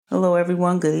Hello,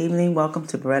 everyone. Good evening. Welcome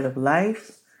to Bread of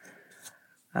Life,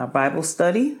 our Bible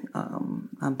study.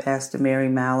 I'm Pastor Mary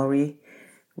Mallory.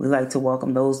 We'd like to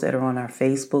welcome those that are on our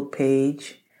Facebook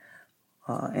page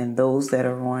and those that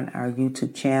are on our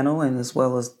YouTube channel, and as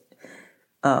well as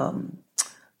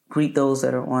greet those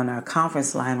that are on our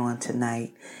conference line on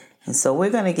tonight. And so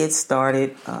we're going to get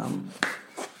started.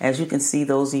 As you can see,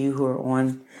 those of you who are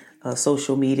on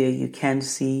social media, you can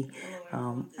see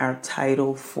our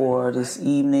title for this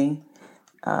evening,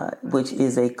 which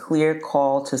is A Clear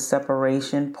Call to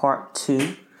Separation, Part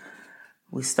 2.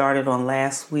 We started on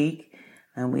last week,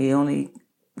 and we only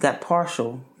got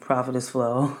partial Prophetess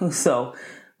Flow. So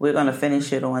we're going to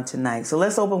finish it on tonight. So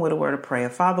let's open with a word of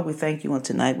prayer. Father, we thank you on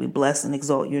tonight. We bless and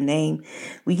exalt your name.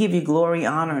 We give you glory,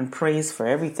 honor, and praise for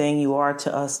everything you are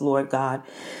to us, Lord God.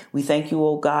 We thank you,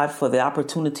 oh God, for the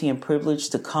opportunity and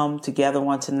privilege to come together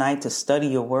on tonight to study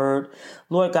your word.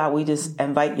 Lord God, we just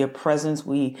invite your presence.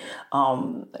 We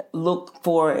look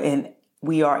for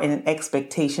we are in an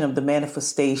expectation of the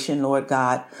manifestation, Lord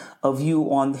God, of you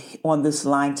on this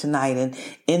line tonight and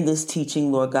in this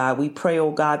teaching, Lord God. We pray, oh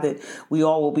God, that we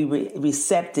all will be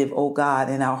receptive, oh God,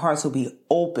 and our hearts will be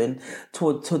open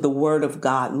to the word of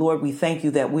God. Lord, we thank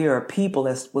you that we are a people,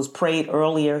 as was prayed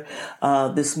earlier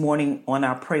this morning on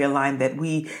our prayer line, that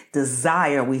we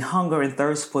hunger and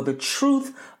thirst for the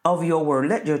truth of your word.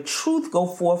 Let your truth go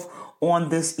forth on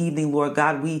this evening, Lord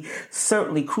God. We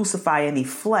certainly crucify any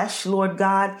flesh, Lord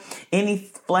God, any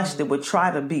flesh that would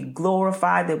try to be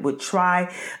glorified, that would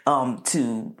try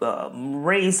to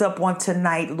raise up on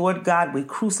tonight. Lord God, we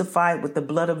crucify it with the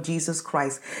blood of Jesus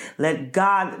Christ. Let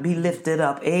God be lifted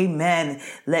up. Amen.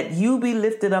 Let you be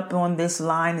lifted up on this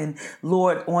line and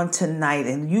Lord on tonight.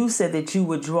 And you said that you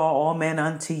would draw all men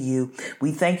unto you.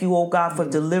 We thank you, oh God, for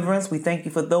deliverance. We thank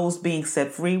you for those being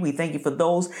set free. We thank you for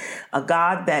those,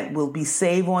 God, that will be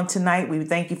saved on tonight. We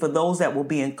thank you for those that will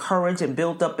be encouraged and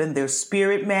built up in their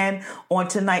spirit, man, on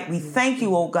tonight. We thank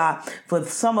you, oh God, for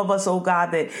some of us, oh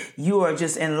God, that you are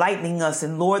just enlightening us.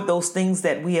 And Lord, those things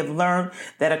that we have learned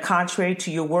that are contrary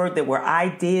to your word, that were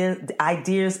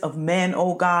ideas of men,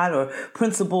 oh God, or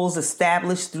principles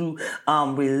established through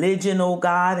religion, oh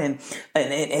God, and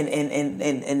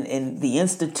the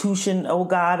institution, oh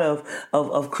God,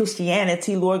 of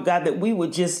Christianity, Lord God, that we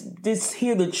would just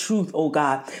hear the truth, oh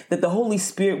God, that the Holy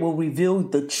Spirit will reveal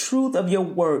the truth of your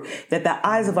word, that the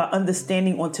eyes of our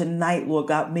understanding on tonight, Lord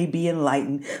God, may be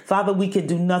enlightened. Father, we can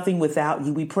do nothing without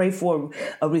you. We pray for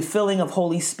a refilling of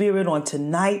Holy Spirit on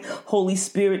tonight. Holy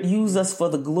Spirit, use us for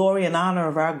the glory and honor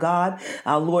of our God,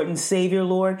 our Lord and Savior,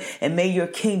 Lord, and may your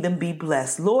kingdom be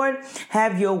blessed. Lord,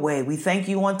 have your way. We thank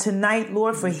you on tonight,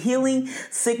 Lord, for healing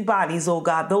sick bodies, oh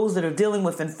God, those that are dealing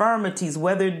with infirmities,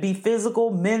 whether it be physical,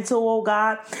 mental, oh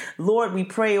God. Lord, we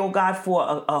pray, oh God,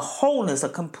 for a wholeness, a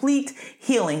complete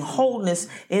healing, wholeness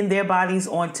in their bodies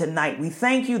on tonight. We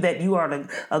thank you that you are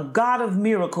a God of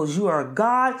miracles. You are a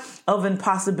God of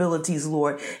impossibilities,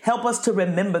 Lord. Help us to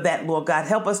remember that, Lord God.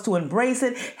 Help us to embrace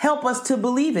it. Help us to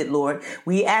believe it, Lord.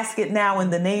 We ask it now in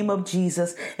the name of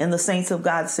Jesus, and the saints of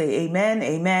God say amen,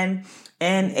 amen,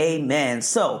 and amen.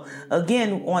 So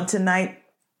again, on tonight,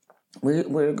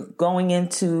 we're going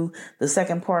into the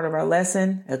second part of our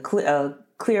lesson, a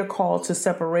clear call to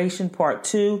separation, part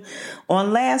 2.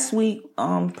 On last week,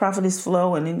 Prophetess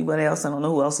Flo and anybody else, I don't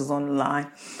know who else is on the line,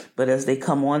 but as they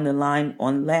come on the line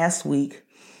on last week,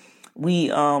 we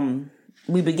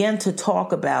began to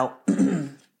talk about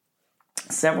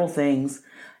several things.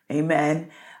 Amen.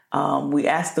 We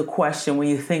asked the question, when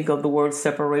you think of the word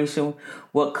separation,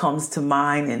 what comes to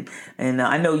mind? And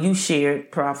I know you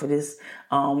shared, Prophetess,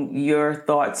 your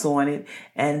thoughts on it.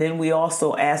 And then we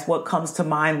also asked what comes to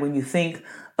mind when you think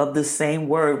of the same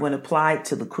word when applied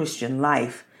to the Christian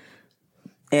life.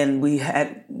 And we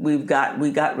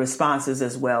got responses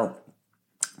as well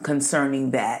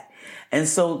concerning that. And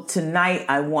so tonight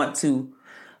I want to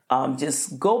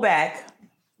just go back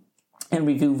and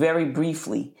review very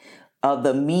briefly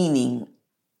the meaning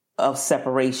of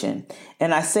separation.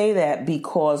 And I say that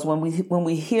because when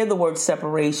we hear the word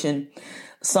separation,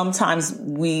 sometimes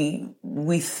we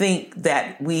think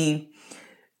that we're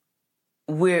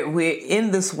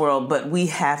in this world, but we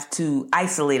have to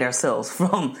isolate ourselves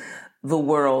from the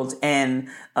world and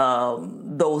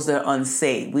those that are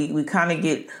unsaved. We kind of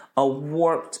get a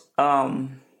warped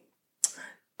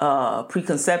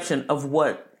preconception of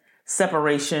what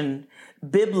separation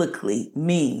biblically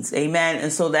means. Amen.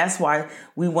 And so that's why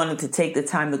we wanted to take the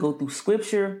time to go through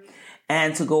scripture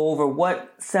and to go over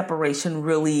what separation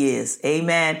really is.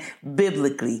 Amen.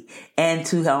 Biblically, and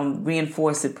to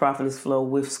reinforce it, Prophetess Flo,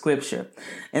 with scripture.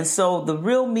 And so the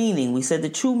real meaning, we said the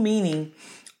true meaning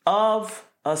of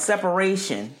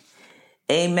separation,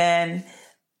 amen,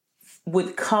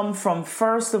 would come from,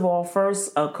 first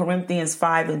Corinthians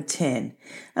 5:10.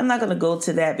 I'm not going to go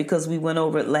to that because we went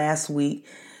over it last week.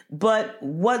 But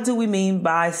what do we mean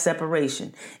by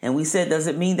separation? And we said, does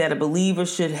it mean that a believer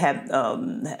should have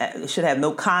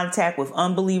no contact with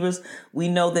unbelievers? We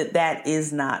know that that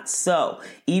is not so.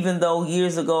 Even though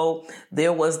years ago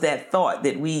there was that thought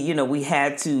that we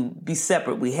had to be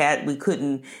separate. We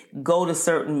couldn't go to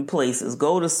certain places,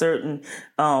 go to certain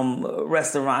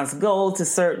restaurants, go to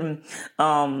certain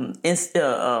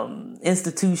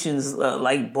institutions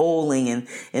like bowling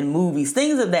and movies,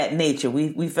 things of that nature.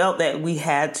 We felt that we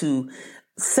had to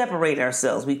separate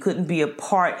ourselves. We couldn't be a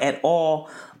part at all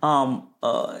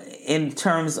in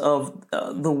terms of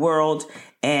the world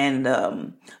and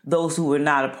those who were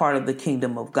not a part of the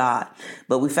kingdom of God.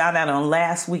 But we found out on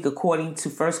last week, according to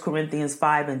 1 Corinthians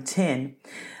 5:10,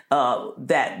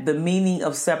 that the meaning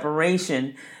of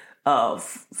separation,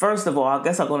 first of all, I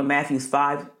guess I'll go to Matthew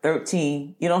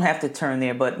 5:13. You don't have to turn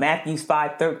there, but Matthew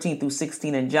 5:13 through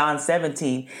 16 and John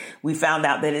 17, we found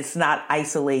out that it's not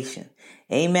isolation.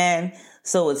 Amen.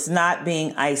 So it's not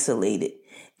being isolated.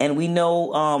 And we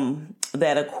know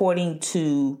that according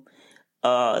to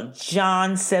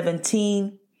John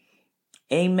 17,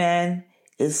 amen,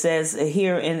 it says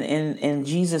here in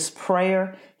Jesus'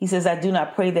 prayer, he says, I do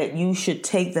not pray that you should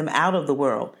take them out of the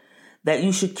world, that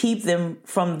you should keep them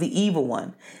from the evil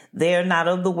one. They are not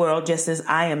of the world, just as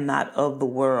I am not of the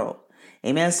world.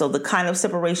 Amen. So the kind of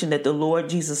separation that the Lord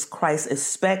Jesus Christ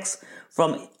expects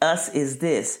from us is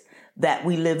this, that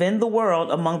we live in the world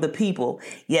among the people,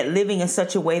 yet living in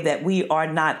such a way that we are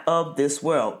not of this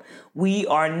world. We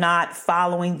are not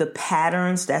following the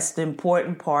patterns. That's the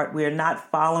important part. We are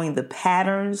not following the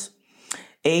patterns,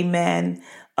 amen,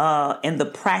 and the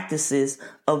practices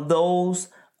of those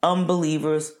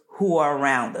unbelievers who are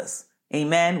around us.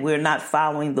 Amen. We're not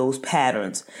following those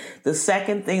patterns. The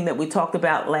second thing that we talked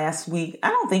about last week, I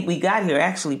don't think we got here,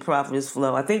 actually, Prophetess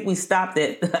Flo. I think we stopped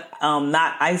at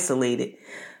not isolated.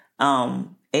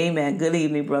 Amen. Good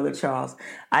evening, Brother Charles.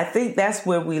 I think that's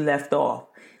where we left off.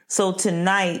 So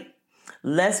tonight,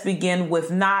 let's begin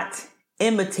with not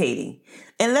imitating.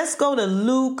 And let's go to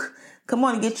Luke. Come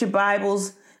on, get your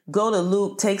Bibles. Go to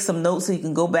Luke. Take some notes so you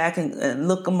can go back and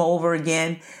look them over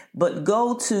again. But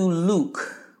go to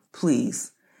Luke,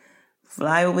 please.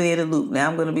 Fly over there to Luke. Now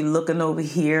I'm going to be looking over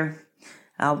here.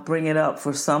 I'll bring it up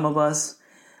for some of us.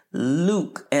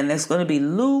 Luke. And it's going to be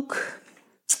Luke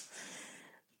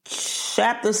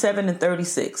chapter 7 and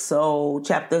 36. So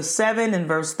chapter 7 and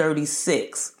verse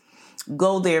 36.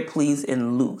 Go there, please,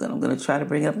 in Luke. And I'm going to try to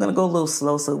bring it up. I'm going to go a little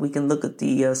slow so we can look at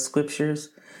the scriptures.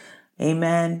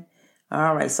 Amen.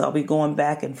 All right. So I'll be going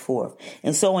back and forth.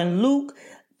 And so in Luke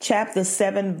chapter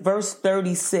 7, verse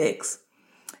 36,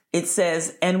 it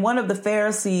says, and one of the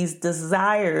Pharisees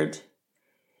desired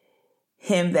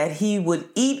him that he would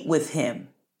eat with him.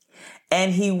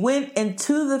 And he went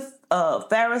into the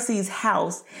Pharisee's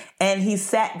house and he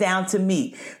sat down to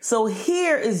meat. So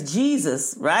here is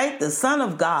Jesus, right? The Son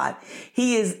of God.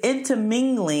 He is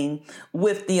intermingling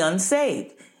with the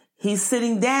unsaved. He's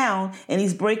sitting down and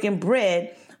he's breaking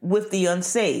bread with the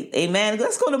unsaved. Amen.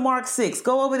 Let's go to Mark 6.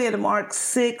 Go over there to Mark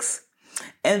 6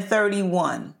 and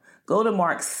 31. Go to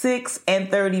Mark 6 and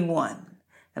 31.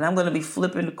 And I'm going to be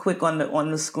flipping quick on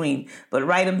the screen, but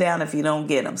write them down if you don't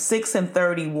get them. 6 and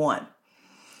 31.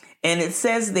 And it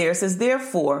says there,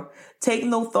 therefore, take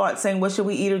no thought saying, what should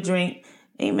we eat or drink?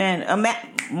 Amen.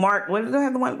 Mark, what did I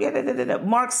have the one? Yeah,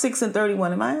 Mark 6 and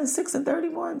 31. Am I in 6 and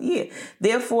 31? Yeah.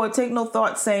 Therefore, take no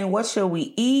thought saying, what shall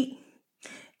we eat?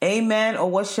 Amen. Or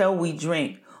what shall we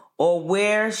drink? Or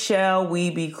where shall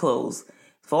we be clothed?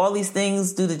 For all these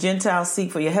things do the Gentiles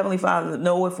seek, for your heavenly Father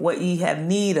knoweth what ye have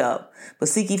need of. But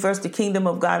seek ye first the kingdom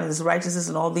of God and his righteousness,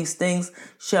 and all these things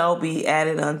shall be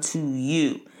added unto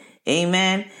you.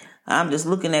 Amen. I'm just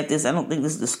looking at this. I don't think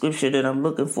this is the scripture that I'm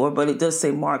looking for, but it does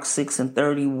say Mark 6 and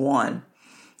 31.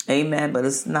 Amen. But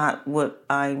it's not what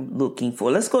I'm looking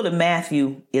for. Let's go to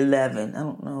Matthew 11. I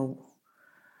don't know.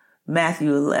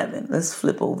 Matthew 11. Let's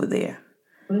flip over there.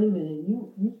 Wait a minute.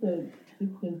 You said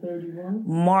 6 and 31?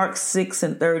 Mark 6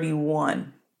 and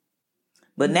 31.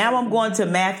 But now I'm going to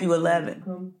Matthew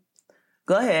 11.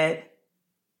 Go ahead.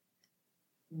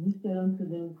 He said unto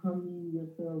them, come ye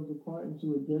yourselves apart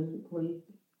into a desert place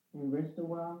and rest a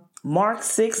while. Mark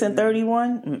 6 and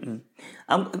 31?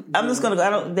 I'm just going to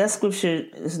go. That scripture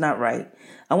is not right.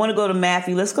 I want to go to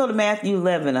Matthew. Let's go to Matthew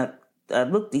 11. I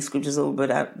looked these scriptures over,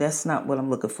 but that's not what I'm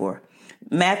looking for.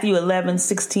 Matthew 11,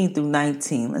 16 through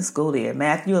 19. Let's go there.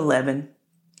 Matthew 11,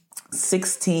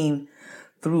 16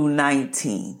 through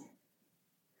 19.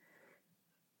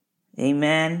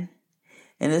 Amen.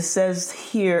 And it says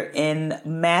here in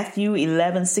Matthew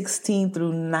 11:16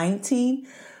 through 19,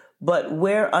 but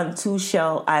whereunto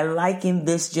shall I liken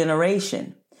this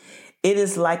generation? It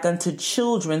is like unto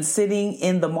children sitting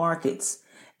in the markets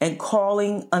and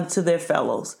calling unto their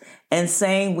fellows and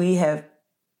saying, we have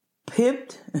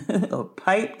pipped or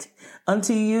piped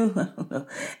unto you,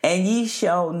 and ye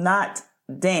shall not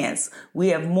dance. We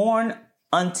have mourned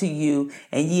unto you,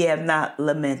 and ye have not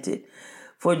lamented.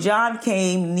 For John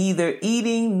came neither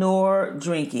eating nor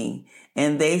drinking,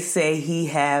 and they say he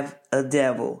have a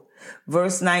devil.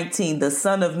 Verse 19, the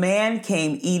Son of Man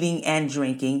came eating and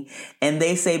drinking, and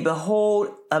they say, behold,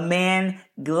 a man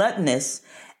gluttonous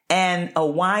and a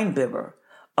winebibber,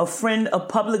 a friend of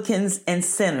publicans and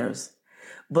sinners.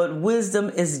 But wisdom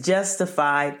is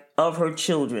justified of her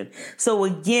children. So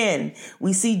again,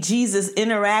 we see Jesus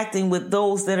interacting with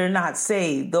those that are not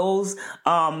saved, those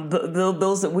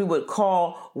that we would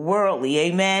call worldly.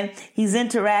 Amen. He's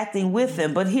interacting with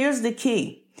them. But here's the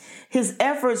key. His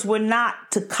efforts were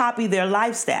not to copy their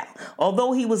lifestyle.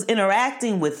 Although he was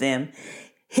interacting with them,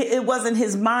 it wasn't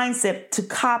his mindset to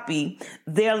copy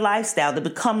their lifestyle, to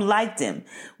become like them.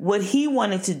 What he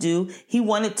wanted to do, he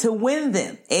wanted to win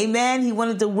them. Amen. He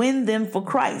wanted to win them for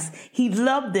Christ. He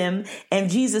loved them, and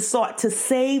Jesus sought to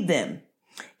save them.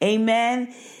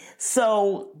 Amen.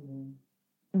 So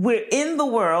we're in the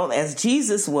world as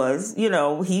Jesus was, he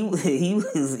was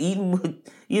eating with,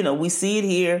 we see it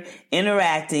here,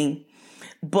 interacting,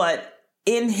 but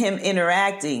in him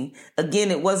interacting, again,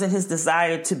 it wasn't his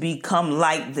desire to become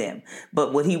like them,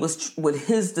 but what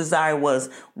his desire was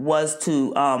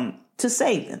to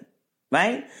save them,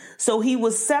 right? So he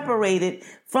was separated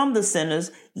from the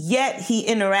sinners, yet he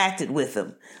interacted with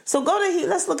them. So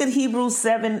let's look at Hebrews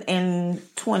 7 and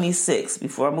 26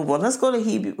 before I move on. Let's go to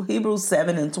Hebrews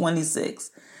 7 and 26.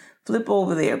 Flip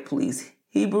over there, please.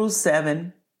 Hebrews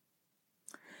 7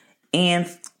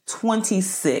 and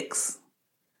 26.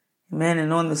 Amen.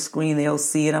 And on the screen, they'll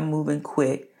see it. I'm moving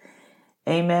quick.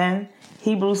 Amen.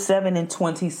 Hebrews 7 and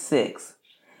 26.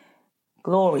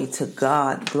 Glory to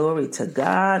God. Glory to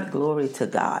God. Glory to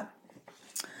God.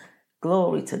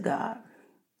 Glory to God.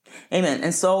 Amen.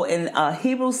 And so in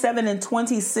Hebrews 7 and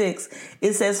 26,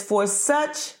 it says, for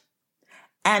such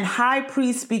an high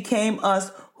priest became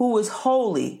us, who is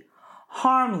holy,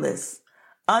 harmless,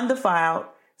 undefiled,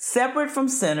 separate from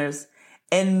sinners,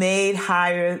 and made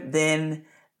higher than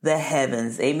the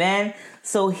heavens. Amen.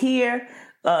 So here,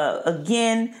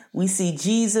 again, we see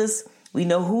Jesus. We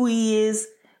know who he is.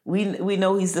 We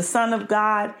know he's the Son of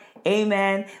God.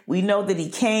 Amen. We know that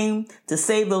he came to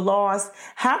save the lost.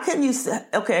 How can you,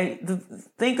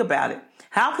 think about it.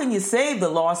 How can you save the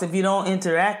lost if you don't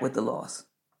interact with the lost?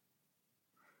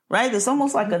 Right? It's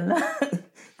almost like did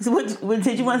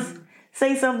you want to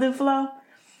say something, Flo?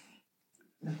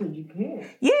 I said you can't.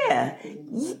 Yeah.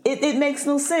 It makes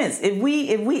no sense. If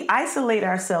we isolate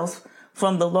ourselves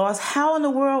from the lost, how in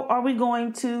the world are we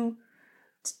going to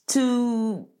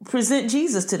present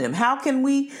Jesus to them? How can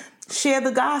we share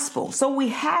the gospel? So we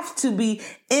have to be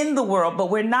in the world, but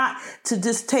we're not to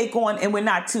just take on, and we're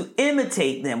not to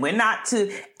imitate them. We're not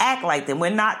to act like them. We're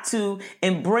not to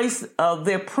embrace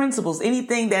their principles.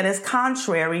 Anything that is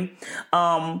contrary,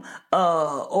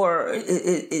 or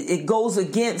it goes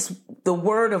against the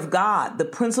word of God, the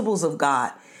principles of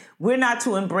God. We're not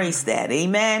to embrace that.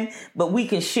 Amen. But we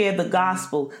can share the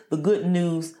gospel, the good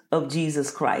news of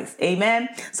Jesus Christ. Amen.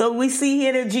 So we see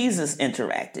here that Jesus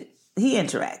interacted. He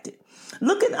interacted.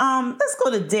 Look at, let's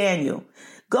go to Daniel.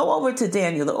 Go over to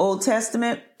Daniel, the Old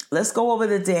Testament. Let's go over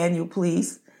to Daniel,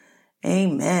 please.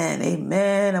 Amen.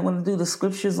 Amen. I want to do the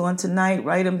scriptures on tonight.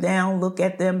 Write them down. Look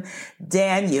at them.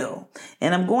 Daniel.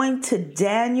 And I'm going to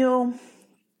Daniel,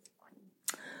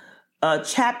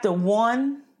 chapter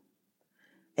 1.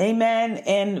 Amen.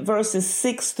 And verses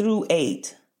 6 through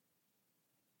 8.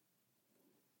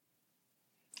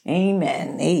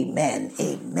 Amen. Amen.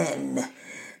 Amen.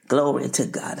 Glory to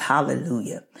God.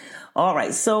 Hallelujah. All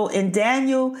right. So in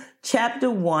Daniel chapter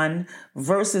 1,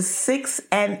 verses 6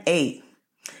 and 8,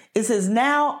 it says,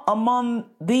 now among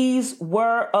these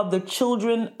were of the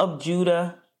children of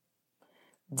Judah,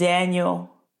 Daniel,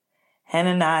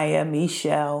 Hananiah,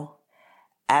 Mishael,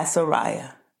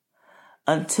 Azariah,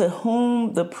 unto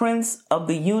whom the prince of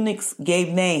the eunuchs gave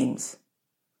names.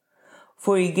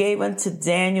 For he gave unto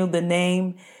Daniel the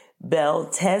name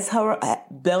Belteshazzar,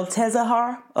 let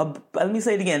me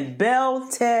say it again,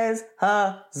 Belteshazzar,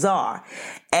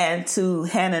 and to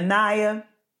Hananiah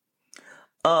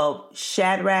of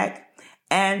Shadrach,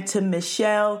 and to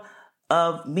Mishael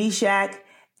of Meshach,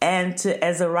 and to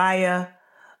Azariah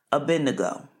of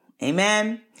Abednego.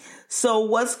 Amen. So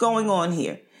what's going on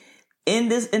here? in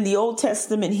the Old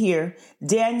Testament here,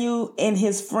 Daniel and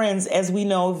his friends, as we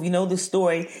know, if you know the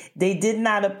story, they did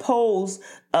not oppose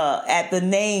at the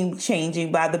name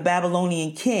changing by the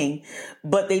Babylonian king,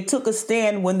 but they took a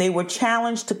stand when they were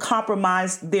challenged to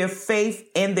compromise their faith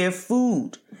and their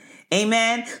food.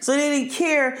 Amen. So they didn't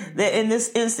care that in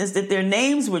this instance that their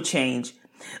names were changed.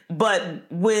 But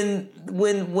when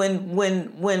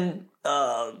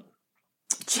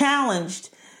challenged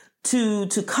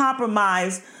to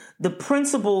compromise the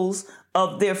principles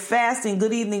of their fasting,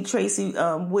 good evening, Tracy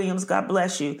Williams, God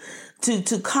bless you,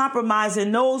 to compromise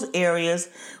in those areas,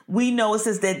 we know it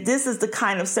says that this is the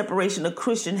kind of separation a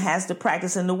Christian has to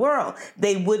practice in the world.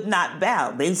 They would not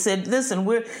bow. They said, listen,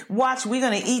 we're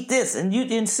going to eat this and you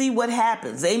can see what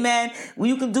happens. Amen. Well,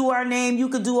 you can do our name. You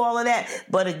can do all of that.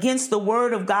 But against the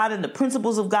word of God and the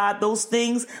principles of God, those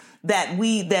things that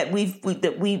we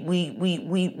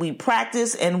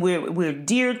practice and we're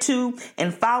dear to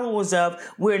and followers of,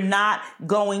 we're not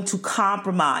going to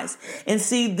compromise. And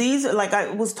see, these, like I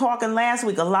was talking last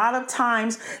week, a lot of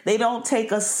times they don't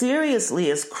take us seriously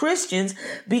as Christians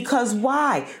because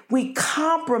why? We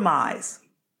compromise.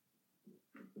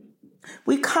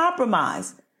 We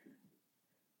compromise.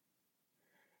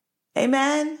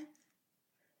 Amen.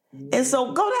 And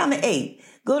so go down to 8.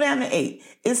 Go down to 8.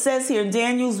 It says here in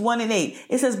Daniel's 1:8,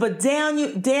 it says, but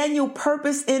Daniel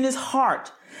purposed in his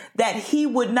heart that he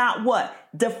would not what?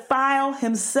 Defile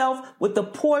himself with the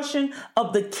portion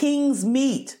of the king's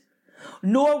meat,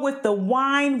 nor with the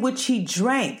wine which he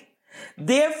drank.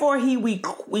 Therefore he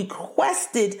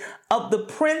requested of the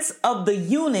prince of the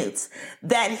eunuchs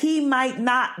that he might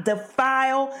not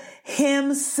defile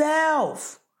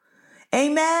himself.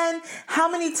 Amen.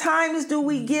 How many times do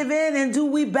we give in and do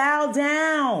we bow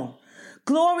down?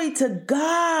 Glory to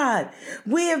God.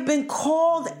 We have been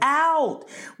called out.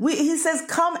 He says,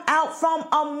 come out from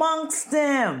amongst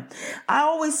them. I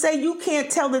always say you can't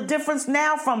tell the difference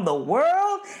now from the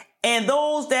world and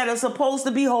those that are supposed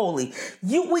to be holy.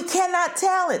 We cannot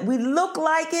tell it. We look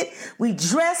like it. We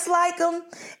dress like them.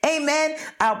 Amen.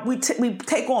 We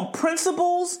take on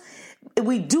principles.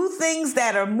 We do things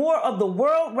that are more of the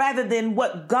world rather than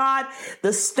what God,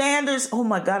 the standards. Oh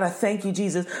my God, I thank you,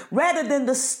 Jesus. Rather than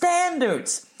the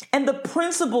standards and the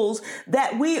principles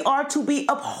that we are to be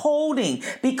upholding,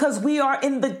 because we are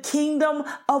in the kingdom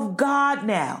of God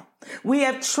now. We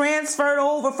have transferred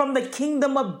over from the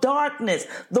kingdom of darkness,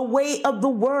 the way of the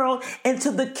world,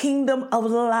 into the kingdom of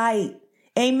light.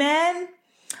 Amen.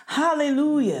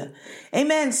 Hallelujah.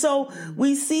 Amen. So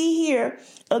we see here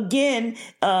again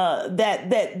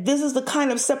that this is the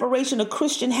kind of separation a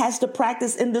Christian has to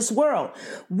practice in this world.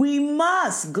 We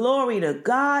must, glory to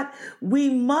God, we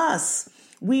must,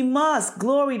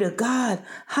 glory to God,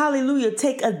 hallelujah,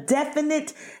 take a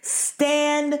definite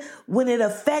stand when it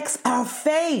affects our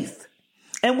faith.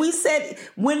 And we said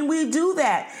when we do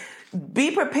that,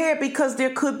 be prepared because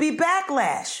there could be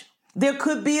backlash. There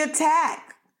could be attack.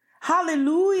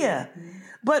 Hallelujah.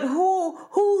 But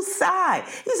whose side?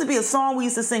 It used to be a song we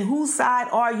used to sing, whose side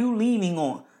are you leaning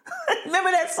on?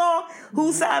 Remember that song?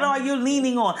 Whose side are you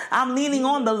leaning on? I'm leaning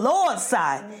on the Lord's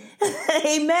side.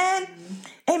 Amen.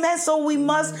 Amen. So we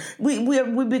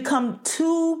become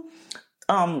too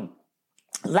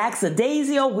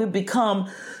lackadaisical. We become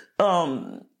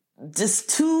just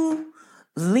too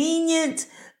lenient.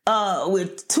 We're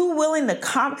too willing to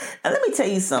let me tell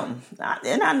you something.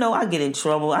 And I know I get in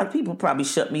trouble. People probably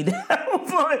shut me down,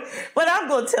 but I'm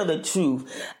going to tell the truth.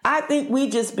 I think we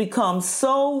just become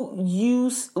so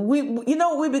used.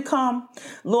 We become,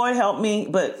 Lord help me,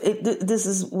 but this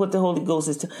is what the Holy Ghost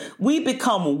is. We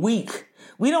become weak.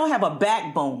 We don't have a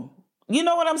backbone. You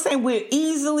know what I'm saying? We're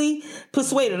easily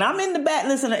persuaded. I'm in the back.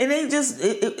 Listen, it ain't just,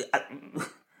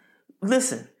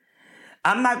 listen.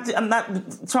 I'm not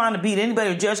trying to beat anybody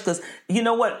or judge, because you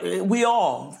know what? We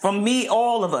all, from me,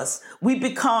 all of us, we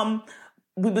become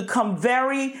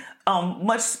very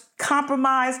much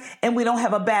compromised, and we don't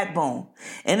have a backbone.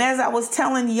 And as I was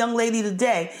telling the young lady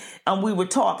today, we were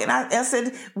talking. I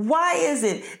said, why is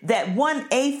it that one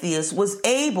atheist was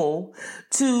able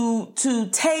to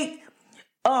take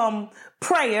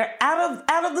prayer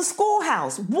out of the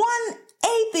schoolhouse? One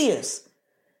atheist.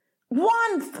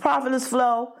 One, Prophetess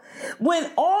Flo, when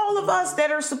all of us that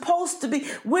are supposed to be,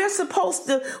 we're supposed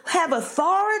to have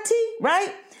authority,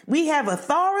 right? We have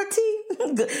authority.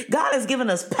 God has given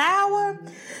us power.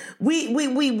 We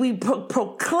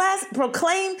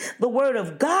proclaim the word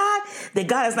of God, that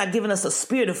God has not given us a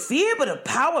spirit of fear, but a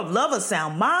power of love, a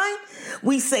sound mind.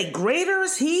 We say greater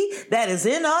is he that is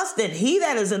in us than he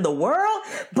that is in the world.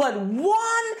 But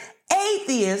one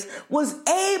atheist was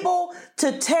able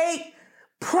to take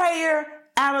prayer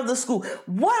out of the school?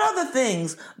 What other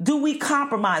things do we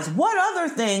compromise? What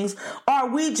other things are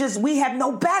we have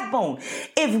no backbone?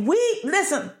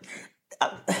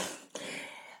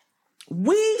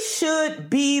 We should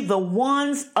be the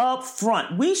ones up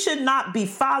front. We should not be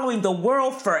following the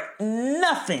world for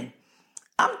nothing.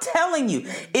 I'm telling you,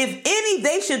 if any,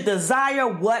 they should desire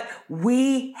what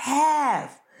we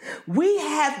have. We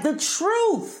have the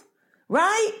truth,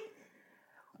 right?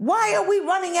 Why are we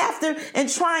running after and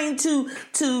trying to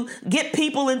get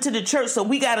people into the church? So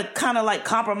we got to kind of like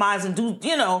compromise and do,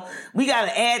 we got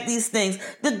to add these things.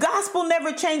 The gospel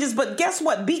never changes, but guess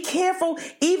what? Be careful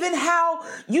even how,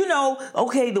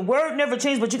 the word never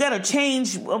changed, but you got to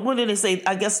change. What did they say?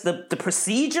 I guess the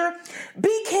procedure.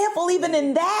 Be careful even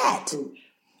in that.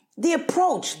 The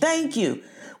approach. Thank you.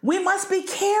 We must be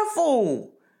careful.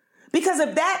 Because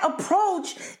if that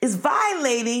approach is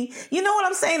violating, you know what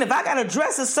I'm saying? If I got to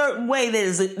dress a certain way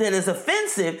that is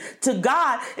offensive to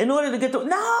God in order to get to,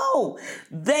 no,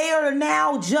 they are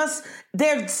now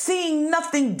they're seeing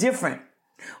nothing different.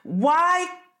 Why?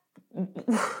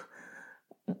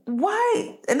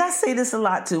 And I say this a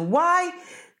lot too. Why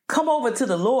come over to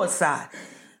the Lord's side?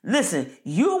 Listen,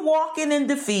 you're walking in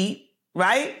defeat,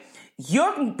 right?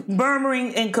 You're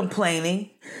murmuring and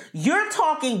complaining. You're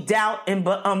talking doubt and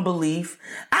unbelief.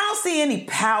 I don't see any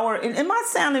power. I'm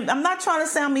not trying to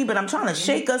sound mean, but I'm trying to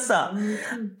shake us up.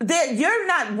 You're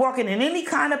not working in any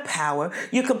kind of power.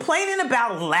 You're complaining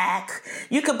about lack.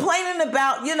 You're complaining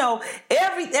about,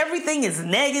 everything is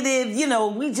negative.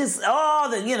 We just,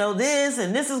 this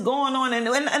and this is going on.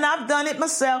 And I've done it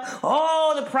myself.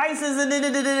 The prices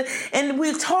and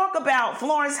we talk about,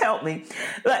 Florence, help me,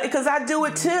 because I do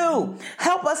it too.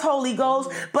 Help us, Holy Ghost.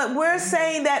 But we're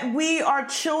saying that we are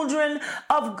children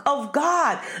of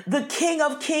God, the King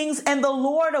of Kings and the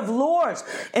Lord of Lords.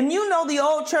 And the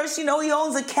old church, he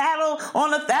owns the cattle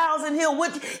on 1,000 hill,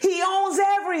 which he owns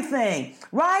everything,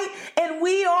 right? And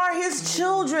we are his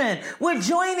children. We're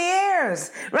joint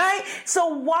heirs, right? So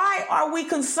why are we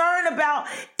concerned about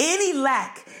any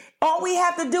lack? All we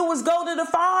have to do is go to the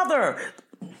Father,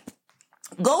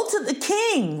 go to the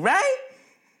King, right?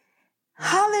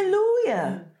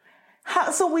 Hallelujah.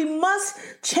 So we must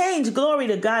change. Glory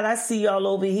to God. I see y'all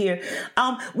over here.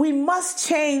 We must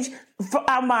change for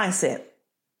our mindset.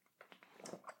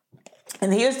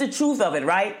 And here's the truth of it,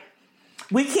 right?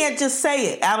 We can't just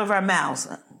say it out of our mouths.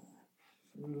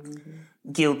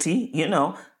 Guilty,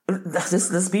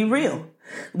 let's be real.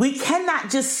 We cannot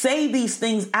just say these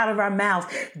things out of our mouths.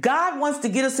 God wants to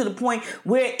get us to the point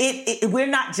where we're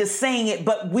not just saying it,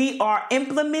 but we are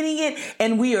implementing it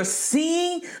and we are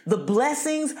seeing the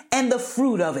blessings and the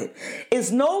fruit of it.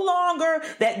 It's no longer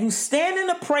that you stand in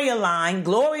a prayer line,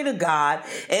 glory to God,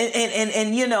 and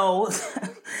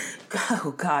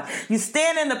oh God, you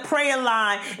stand in the prayer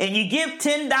line and you give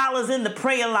 $10 in the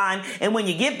prayer line. And when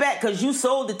you get back, because you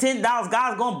sold the $10,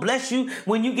 God's going to bless you.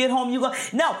 When you get home,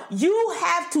 no, you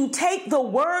have to take the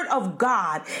word of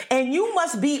God and you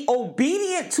must be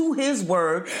obedient to his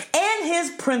word and his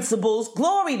principles.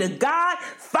 Glory to God.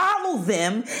 Follow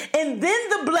them. And then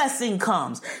the blessing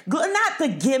comes. Not the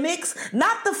gimmicks,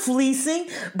 not the fleecing,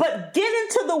 but get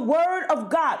into the word of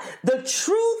God. The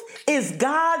truth is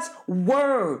God's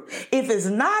word. If it's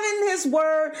not in his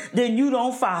word, then you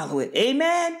don't follow it.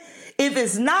 Amen. If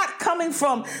it's not coming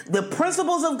from the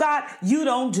principles of God, you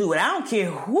don't do it. I don't care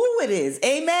who it is.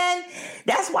 Amen.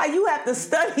 That's why you have to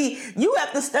study. You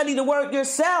have to study the word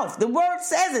yourself. The word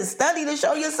says it. Study to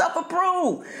show yourself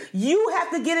approved. You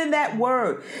have to get in that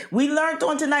word. We learned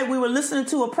on tonight. We were listening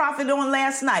to a prophet on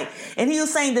last night, and he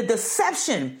was saying the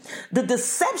deception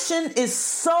is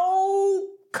so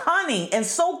cunning and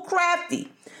so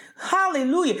crafty.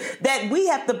 Hallelujah. That we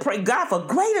have to pray God for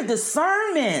greater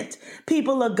discernment,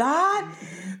 people of God.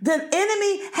 The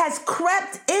enemy has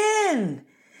crept in.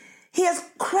 He has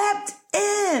crept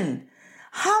in.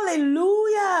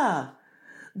 Hallelujah.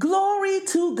 Glory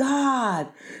to God.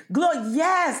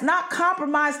 Yes, not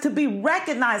compromised, to be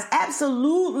recognized.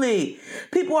 Absolutely.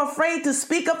 People are afraid to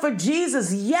speak up for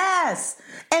Jesus. Yes.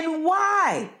 And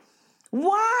why?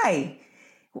 Why?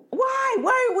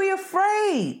 Why are we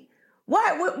afraid?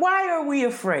 Why are we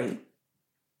afraid?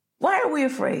 Why are we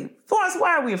afraid? Florence,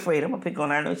 why are we afraid? I'm going to pick on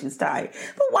her. I know she's tired.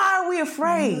 But why are we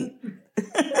afraid?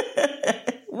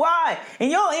 Why? And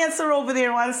y'all answer over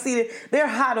there. I see that they're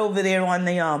hot over there on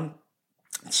the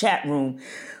chat room.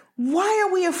 Why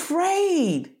are we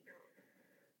afraid?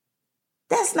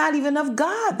 That's not even of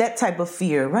God, that type of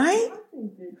fear, right?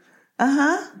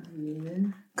 Uh-huh.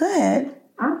 Yeah. Go ahead.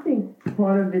 I think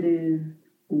part of it is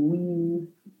we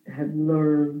have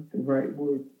learned the right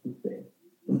words to say.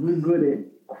 We're good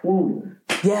at quoting.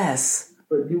 Yes.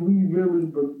 But do we really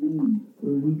believe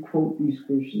when we quote these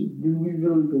scriptures? Do we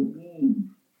really believe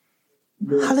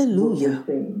that Hallelujah. what we're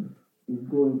saying is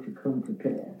going to come to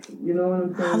pass? You know what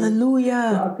I'm saying?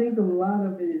 Hallelujah. So I think a lot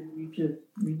of it is we just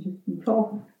be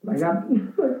talking. Like sometimes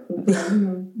you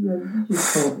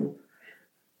just talking.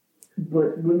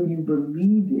 But when you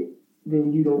believe it,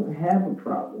 then you don't have a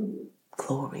problem with it.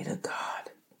 Glory to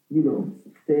God.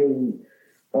 Staying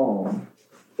or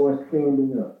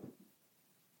standing up.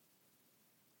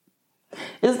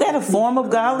 Is that a form of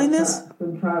godliness?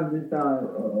 Sometimes it's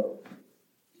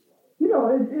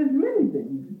it's many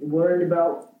things. Worried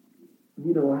about,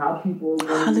 how people are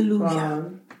going to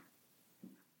respond.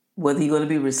 Whether you're going to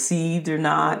be received or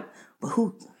not. But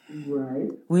who? Right.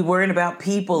 We worried about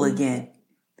people again.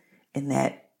 In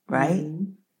that, right?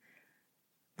 Mm-hmm.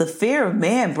 The fear of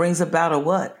man brings about a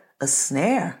what? A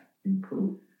snare.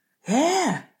 Mm-hmm.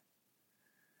 Yeah.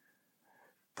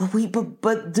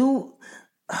 But do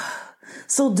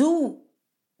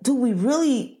we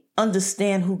really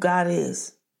understand who God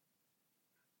is?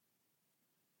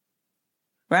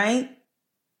 Right?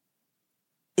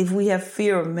 If we have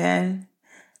fear of man,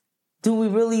 do we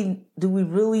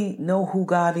really know who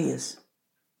God is?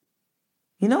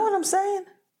 You know what I'm saying?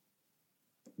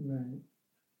 Right.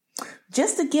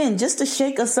 Just to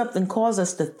shake us up and cause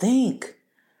us to think.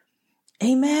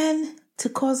 Amen. To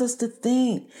cause us to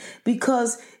think.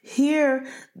 Because here,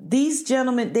 these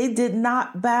gentlemen, they did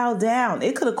not bow down.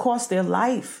 It could have cost their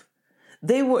life.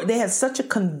 They had such a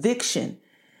conviction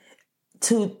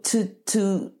to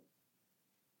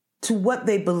what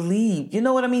they believed. You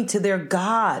know what I mean? To their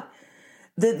God.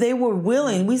 That they were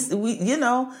willing. We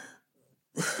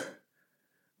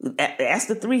ask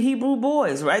the 3 Hebrew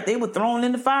boys, right? They were thrown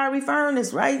in the fiery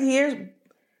furnace right here.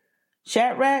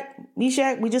 Shadrach,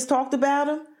 Meshach, we just talked about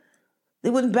them.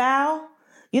 They wouldn't bow.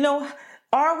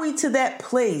 Are we to that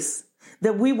place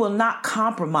that we will not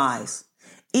compromise?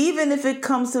 Even if it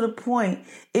comes to the point,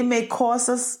 it may cost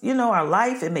us, our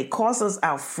life. It may cost us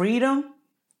our freedom.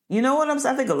 You know what I'm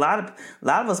saying? I think a lot of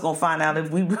us gonna find out if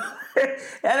we, and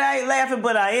I ain't laughing,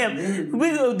 but I am.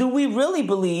 Do we really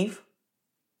believe?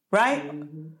 Right?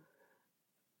 Mm-hmm.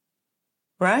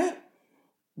 Right?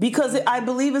 Because I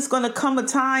believe it's going to come a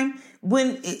time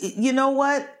when, you know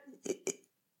what?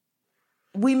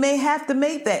 We may have to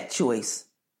make that choice.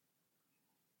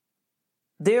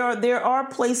 There are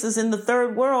places in the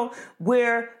third world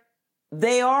where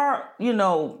they are,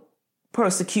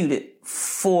 persecuted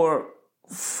for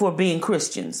being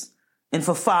Christians and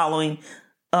for following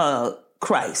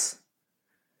Christ.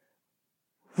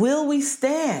 Will we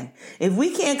stand? If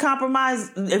we can't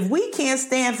compromise, if we can't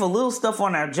stand for little stuff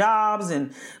on our jobs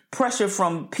and pressure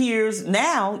from peers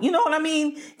now, you know what I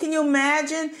mean? Can you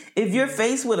imagine if you're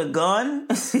faced with a gun,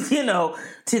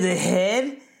 to the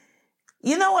head?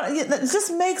 You know what? It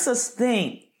just makes us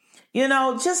think.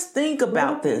 Just think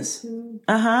about this.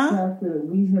 Pastor,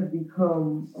 we have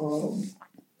become, where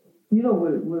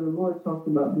the Lord talks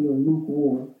about being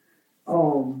lukewarm.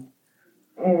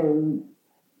 And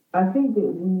I think that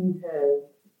we have,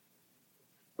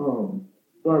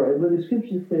 but the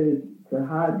scripture says to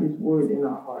hide this word in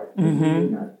our hearts, that we may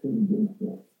not sin against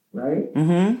Him, right?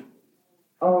 Mm-hmm.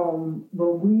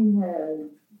 But we have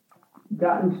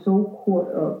gotten so caught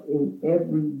up in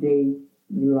everyday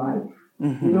life.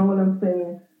 Mm-hmm. You know what I'm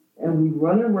saying? And we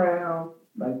run around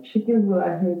like chickens with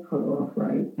our head cut off,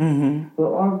 right? Mm-hmm.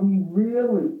 But are we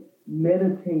really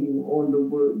meditating on the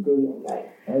word day and night,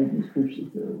 as the scripture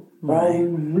says? Right. Are we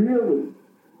really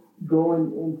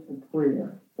going into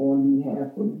prayer on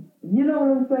behalf of, you know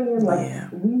what I'm saying?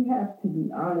 We have to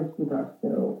be honest with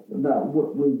ourselves about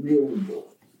what we're really doing.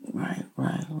 Right.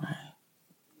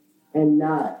 And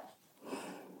not,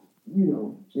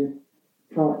 just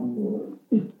taunting or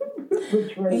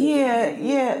betraying.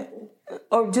 Yeah.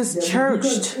 Or just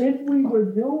churched. If we were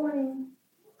doing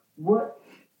what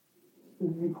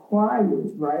is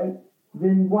required, right,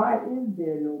 then why is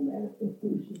there no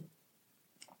manifestation?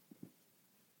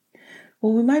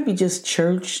 Well, we might be just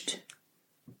churched.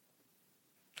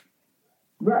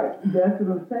 Right, that's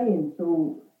what I'm saying.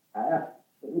 So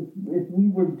if we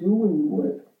were doing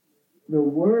what the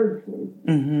word says,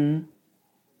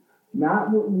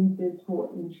 not what we've been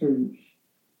taught in church,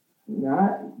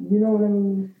 not, you know what I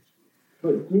mean?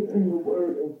 But get in the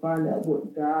word and find out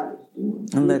what God is doing.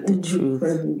 And let the truth. truth.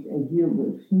 Presence and hear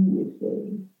what He is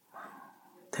saying.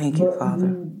 Thank you, Father.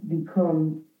 We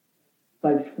become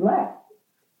like flat.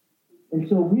 And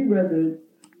so we rather,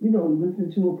 listen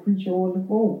to a preacher on the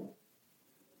phone.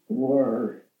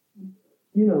 Or,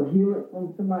 hear it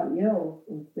from somebody else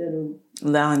instead of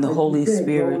allowing the Holy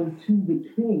Spirit. Going to the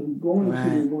King, going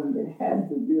to the one that has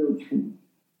the real truth.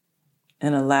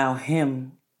 and allow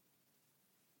him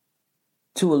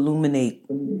to illuminate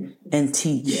and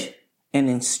teach and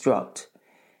instruct.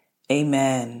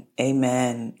 Amen.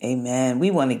 Amen. Amen.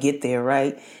 We want to get there,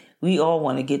 right? We all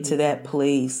want to get to that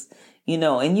place,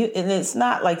 and it's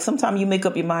not like sometimes you make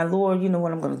up your mind, Lord, you know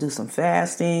what, I'm going to do some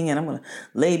fasting and I'm going to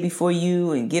lay before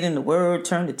you and get in the word,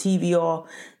 turn the TV off,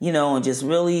 and just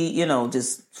really,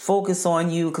 just focus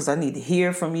on you because I need to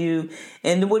hear from you.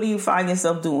 And what do you find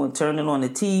yourself doing? Turning on the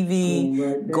TV,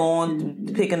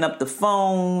 picking up the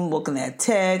phone, looking at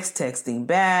texting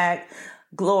back.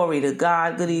 Glory to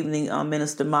God. Good evening,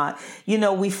 Minister Mott.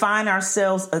 We find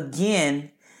ourselves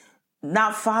again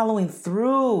not following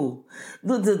through.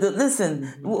 Listen,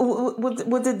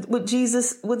 what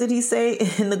did he say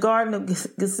in the Garden of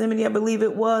Gethsemane? I believe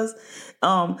it was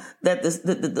that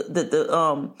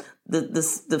the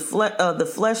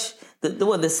flesh,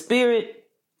 the spirit.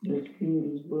 The spirit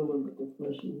is willing, but the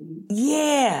flesh is weak.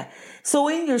 Yeah. So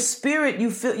in your spirit,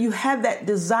 you feel you have that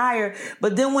desire,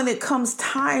 but then when it comes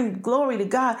time, glory to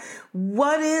God,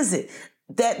 what is it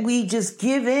that we just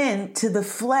give in to the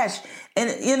flesh? And,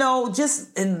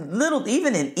 just in little,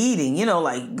 even in eating, we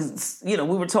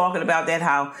were talking about that,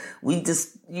 how we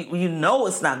just,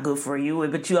 it's not good for you,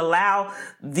 but you allow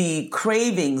the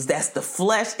cravings, that's the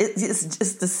flesh. It's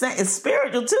just the same. It's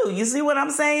spiritual too. You see what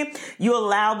I'm saying? You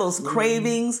allow those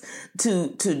cravings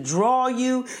to draw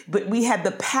you, but we had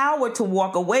the power to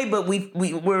walk away, but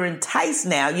we're enticed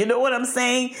now. You know what I'm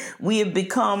saying? We have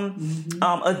become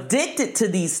addicted to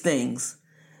these things,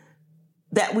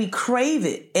 that we crave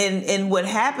it. And what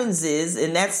happens is,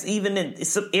 and that's even in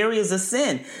some areas of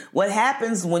sin, what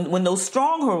happens when those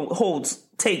strongholds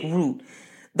take root,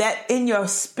 that in your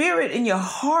spirit, in your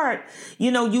heart,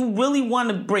 you really want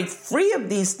to break free of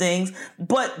these things,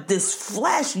 but this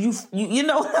flesh, you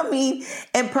know what I mean?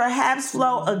 And perhaps,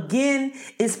 Flo, again,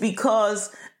 it's because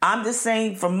I'm just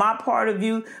saying from my part of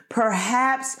view,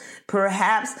 perhaps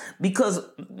because,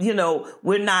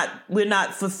 we're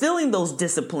not fulfilling those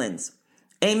disciplines.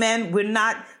 Amen. We're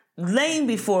not laying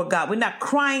before God. We're not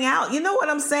crying out. You know what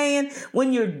I'm saying?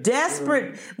 When you're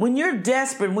desperate, when you're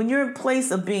in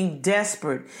place of being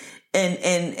desperate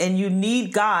and you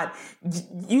need God,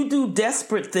 you do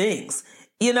desperate things.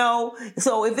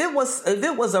 So if it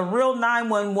was a real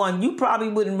 911, you probably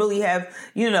wouldn't really have,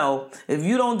 if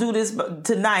you don't do this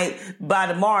tonight, by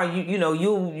tomorrow,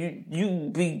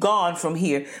 you'll be gone from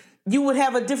here. You would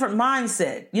have a different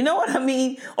mindset. You know what I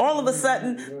mean? All of a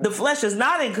sudden, the flesh is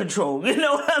not in control. You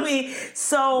know what I mean?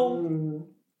 So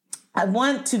I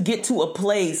want to get to a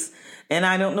place, and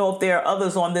I don't know if there are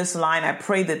others on this line. I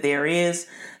pray that there is,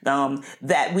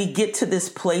 that we get to this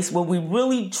place where we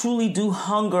really, truly do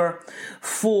hunger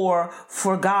for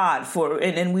God,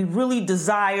 and we really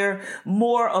desire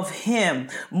more of Him,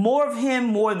 more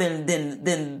than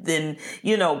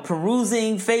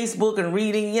perusing Facebook and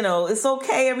reading. It's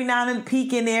okay every now and then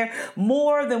peek in there,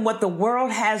 more than what the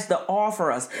world has to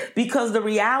offer us, because the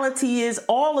reality is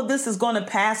all of this is going to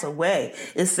pass away.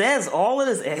 It says all of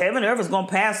this, heaven and earth is going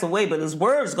to pass away, but His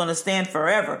word is going to stand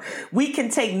forever. We can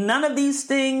take none of these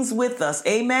things with us.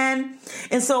 Amen.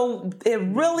 And so they're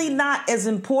really not as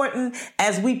important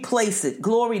as we place it.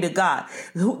 Glory to God.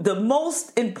 The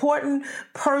most important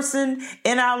person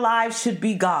in our lives should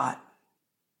be God.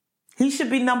 He should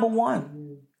be number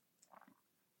one.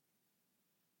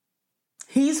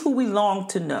 He's who we long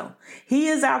to know. He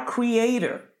is our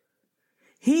creator.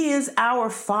 He is our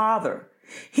Father.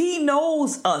 He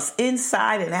knows us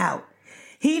inside and out.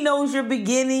 He knows your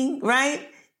beginning, right?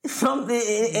 From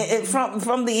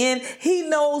the end. He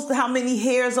knows how many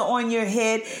hairs are on your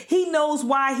head. He knows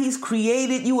why He's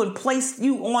created you and placed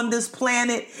you on this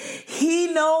planet.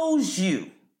 He knows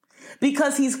you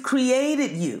because He's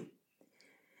created you.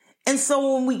 And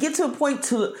so when we get to a point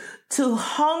to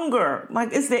hunger,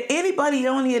 like, is there anybody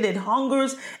on here that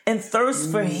hungers and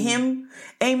thirsts for Him?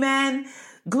 Amen.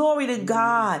 Glory to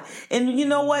God. And you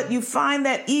know what? You find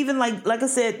that even like I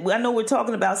said, I know we're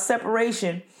talking about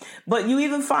separation, but you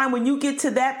even find when you get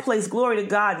to that place, glory to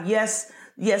God. Yes,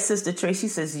 Sister Tracy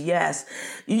says yes.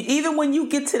 Even when you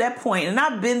get to that point, and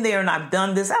I've been there and I've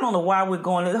done this. I don't know why we're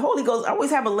going to the Holy Ghost. I always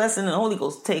have a lesson and the Holy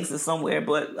Ghost takes us somewhere,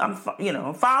 but I'm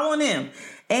following Him.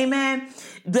 Amen.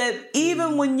 That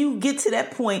even when you get to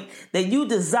that point that you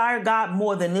desire God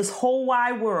more than this whole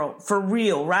wide world, for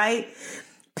real, right?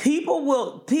 People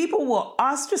will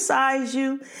ostracize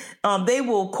you. They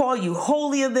will call you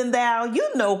holier than thou.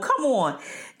 Come on.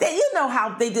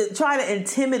 How they try to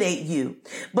intimidate you.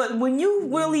 But when you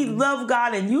really love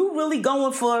God and you really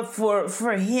going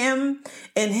for Him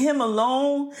and Him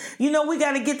alone, we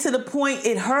got to get to the point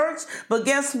it hurts. But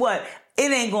guess what?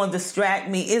 it ain't going to distract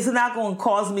me. It's not going to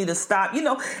cause me to stop. You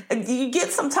know, you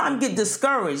sometimes get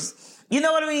discouraged. You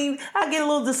know what I mean? I get a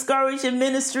little discouraged in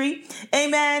ministry.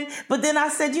 Amen. But then I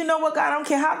said, you know what, God, I don't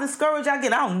care how discouraged I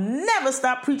get. I'll never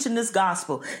stop preaching this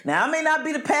gospel. Now, I may not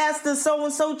be the pastor of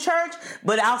so-and-so church,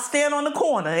 but I'll stand on the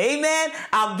corner. Amen.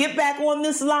 I'll get back on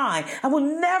this line. I will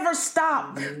never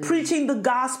stop preaching the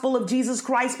gospel of Jesus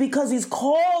Christ because he's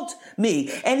called me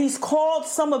and he's called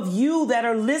some of you that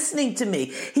are listening to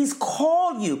me. He's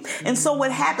called you. And so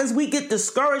what happens, we get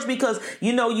discouraged because,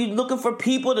 you know, you're looking for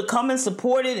people to come and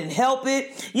support it and help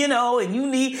it, you know, and you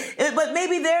need it, but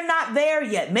maybe they're not there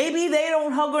yet. Maybe they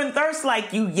don't hunger and thirst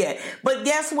like you yet. But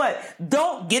guess what?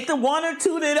 Don't get the one or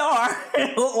two that are,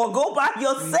 or go by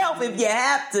yourself if you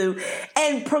have to,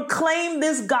 and proclaim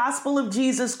this gospel of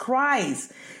Jesus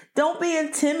Christ. Don't be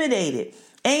intimidated.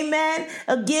 Amen.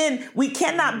 Again, we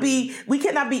cannot be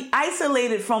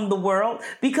isolated from the world,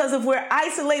 because if we're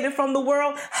isolated from the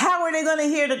world, how are they going to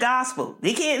hear the gospel?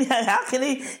 They can't. How can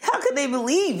they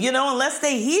believe? You know, unless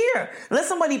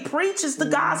somebody preaches the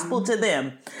gospel to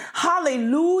them.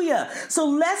 Hallelujah. So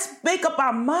let's make up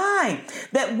our mind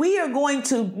that we're going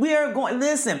to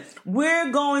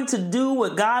do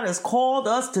what God has called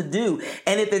us to do.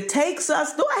 And if it takes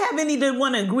us, do I have any that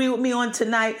want to agree with me on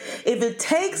tonight? If it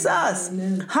takes us,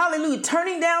 hallelujah,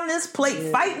 turning down this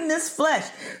plate, fighting this flesh.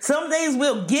 Some days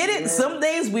we'll get it. Some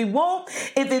days we won't.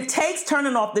 If it takes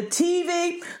turning off the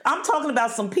TV, I'm talking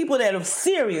about some people that are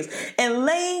serious and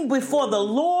laying before the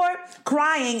Lord,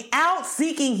 crying out,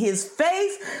 seeking his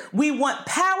face. We want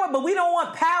power, but we don't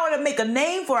want power to make a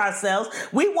name for ourselves.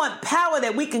 We want power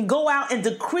that we can go out and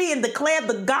decree and declare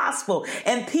the gospel,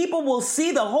 and people will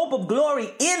see the hope of glory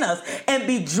in us and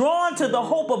be drawn to the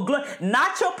hope of glory.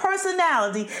 Not your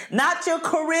personality, not your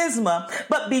charisma,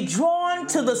 but be drawn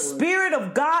to the Spirit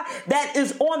of God that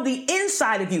is on the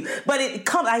inside of you. But it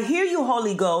comes, I hear you,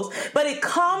 Holy Ghost, but it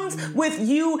comes with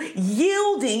you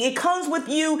yielding. It comes with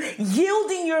you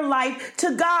yielding your life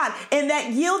to God. And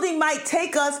that yielding might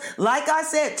take us, like I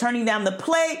said, turning down the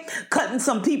plate, cutting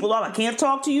some people off. I can't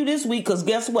talk to you this week because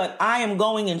guess what? I am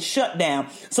going and shut down.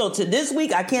 So to this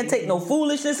week, I can't take no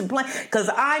foolishness and plan because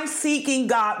I'm seeking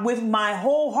God with my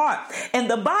whole heart. And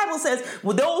the Bible says,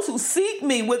 with those who seek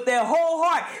me with their whole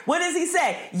heart, what does he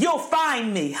say? You'll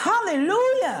find me.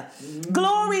 Hallelujah.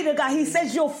 Glory to God. He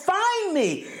says, you'll find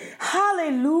me.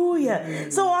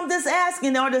 Hallelujah. So I'm just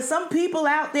asking, are there some people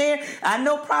out there? I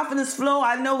know Prophetess Flo.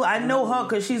 I know her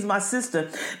because she's my sister.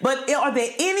 But are there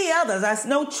any others? I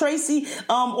know Tracy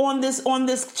on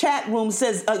this chat room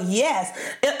says yes.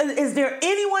 Is there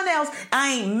anyone else?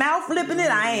 I ain't mouth flipping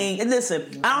it. Listen,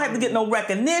 I don't have to get no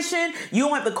recognition. You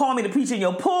don't have to call me to preach in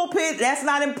your pulpit. That's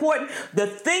not important. The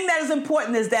thing that is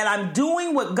important is that I'm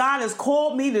doing what God has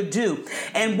called me to do.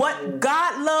 And what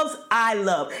God loves, I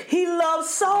love. He loves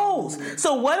souls.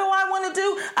 So what do I want to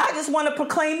do? I just want to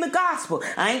proclaim the gospel.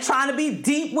 I ain't trying to be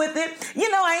deep with it.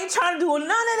 You know, I ain't trying to do none of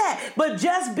that, but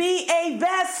just be a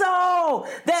vessel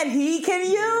that he can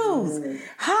use.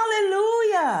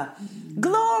 Hallelujah.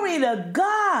 Glory to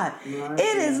God.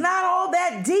 It is not all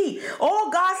that deep. All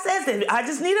God says is, I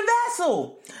just need a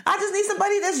vessel. I just need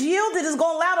somebody that's yielded, is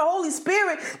going to allow the Holy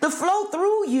Spirit to flow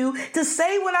through you, to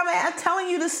say what I'm telling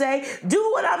you to say,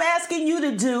 do what I'm asking you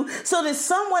to do, so that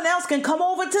someone else can come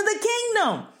over to the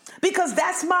kingdom. Because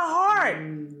that's my heart.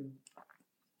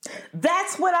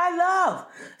 That's what I love.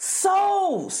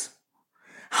 Souls.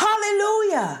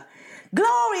 Hallelujah.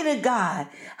 Glory to God.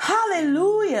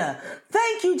 Hallelujah.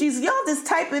 Thank you, Jesus. Y'all just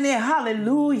type in there,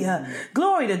 hallelujah.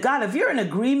 Glory to God. If you're in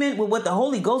agreement with what the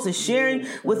Holy Ghost is sharing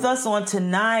with us on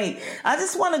tonight, I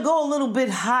just want to go a little bit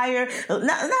higher,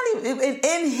 not even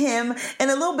in him,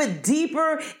 and a little bit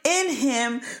deeper in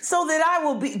him, so that I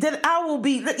will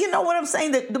be, you know what I'm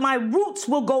saying? That my roots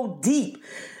will go deep.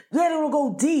 That it will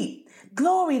go deep.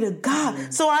 Glory to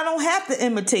God. So I don't have to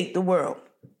imitate the world.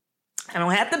 I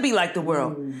don't have to be like the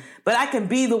world, but I can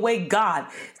be the way God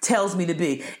tells me to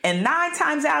be. And 9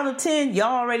 times out of 10, y'all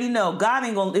already know God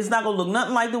it's not going to look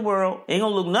nothing like the world. Ain't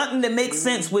going to look nothing that makes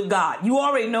sense with God. You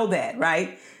already know that,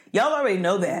 right? Y'all already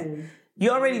know that.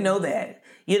 You already know that.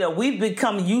 You know, we've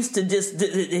become used to just,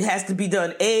 it has to be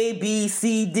done A, B,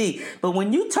 C, D. But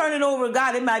when you turn it over to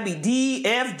God, it might be D,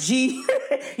 F, G.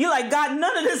 You're like, God,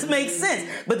 none of this makes sense.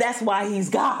 But that's why he's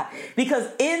God. Because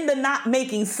in the not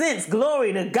making sense,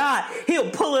 glory to God, he'll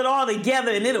pull it all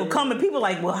together and it'll come. And people are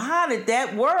like, well, how did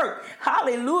that work?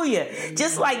 Hallelujah.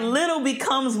 Just like little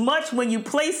becomes much when you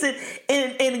place it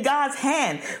in God's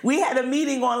hand. We had a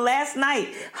meeting on last night,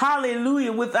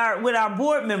 hallelujah, with our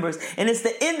board members. And it's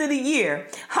the end of the year.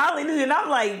 Hallelujah. And I'm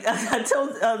like, I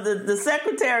told the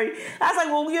secretary, I was like,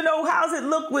 well, how's it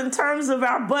look in terms of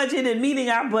our budget and meeting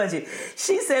our budget?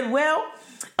 She said, well,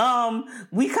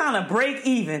 we kind of break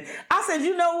even. I said,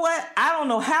 you know what? I don't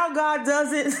know how God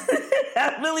does it.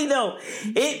 I really don't.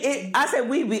 I said,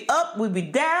 we be up, we be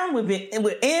down,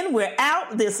 we're in, we're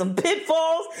out. There's some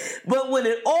pitfalls, but when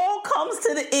it all comes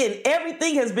to the end,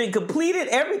 everything has been completed,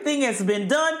 everything has been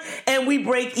done, and we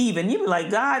break even. You be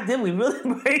like, God, did we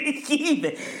really break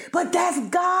even? But that's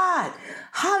God.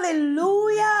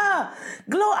 Hallelujah.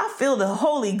 Glory. I feel the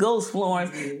Holy Ghost,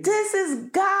 Florence. This is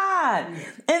God.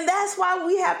 And that's why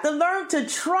we have to learn to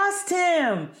trust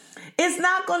him. It's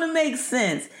not going to make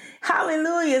sense.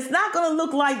 Hallelujah. It's not going to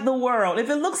look like the world. If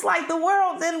it looks like the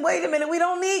world, then wait a minute. We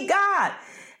don't need God.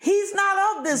 He's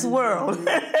not of this world.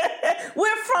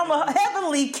 We're from a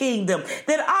heavenly kingdom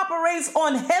that operates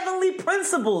on heavenly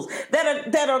principles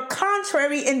that are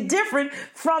contrary and different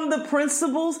from the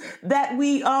principles that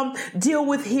we deal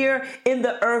with here in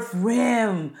the earth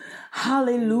realm.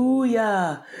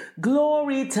 Hallelujah.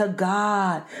 Glory to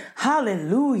God.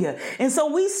 Hallelujah. And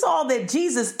so we saw that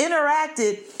Jesus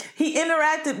he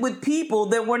interacted with people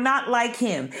that were not like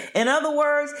him. In other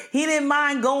words, he didn't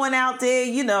mind going out there,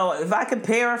 if I could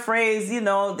paraphrase, he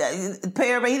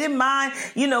didn't mind,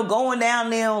 going down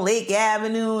there on Lake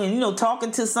Avenue and,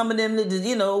 talking to some of them that,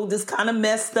 just kind of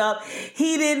messed up.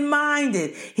 He didn't mind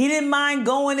it. He didn't mind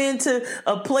going into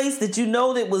a place that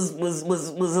that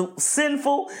was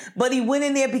sinful. But he went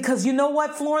in there because you know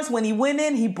what, Florence? When he went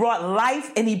in, he brought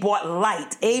life and he brought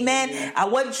light. Amen. I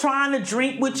wasn't trying to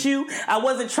drink with you. I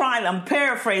wasn't trying, I'm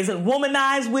paraphrasing,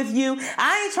 womanize with you.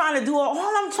 I ain't trying to do all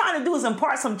I'm trying to do is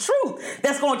impart some truth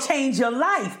that's going to change your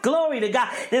life. Glory to God.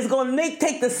 That's going to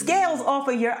take the scales off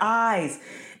of your eyes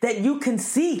that you can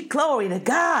see. Glory to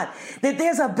God. That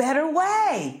there's a better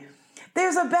way.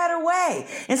 There's a better way.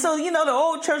 And so, the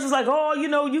old church was like,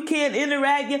 you can't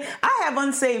interact. I have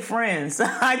unsaved friends.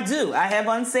 I do. I have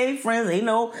unsaved friends. They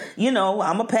know,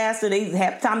 I'm a pastor.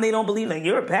 Half the time they don't believe like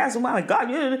you're a pastor. Oh my God.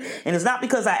 And it's not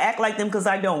because I act like them, because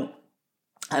I don't.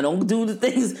 I don't do the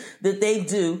things that they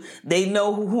do. They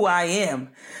know who I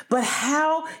am. But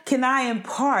how can I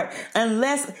impart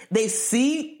unless they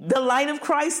see the light of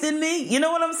Christ in me? You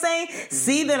know what I'm saying?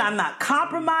 See that I'm not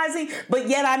compromising, but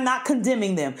yet I'm not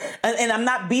condemning them. And I'm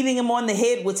not beating them on the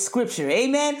head with scripture.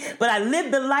 Amen. But I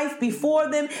live the life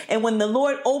before them. And when the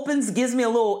Lord gives me a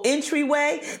little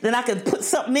entryway, then I can put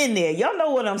something in there. Y'all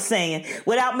know what I'm saying,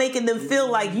 without making them feel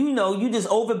like, you just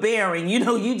overbearing, you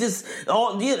just,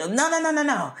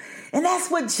 no. And that's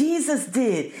what Jesus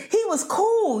did. He was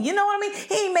cool. You know what I mean?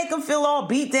 He ain't make him feel all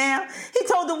beat down. He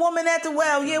told the woman at the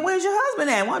well, where's your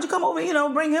husband at? Why don't you come over,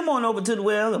 bring him on over to the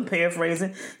well. I'm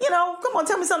paraphrasing. Come on,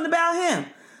 tell me something about him.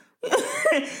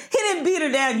 He didn't beat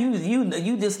her down.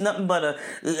 You just nothing but a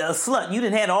slut. You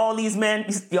done had all these men.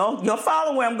 Y'all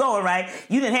follow where I'm going, right?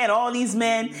 You done had all these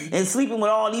men and sleeping with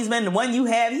all these men. The one you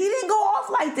have, he didn't go off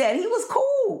like that. He was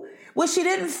cool. Well, she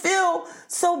didn't feel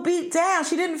so beat down.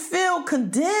 She didn't feel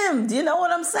condemned. You know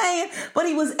what I'm saying? But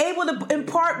he was able to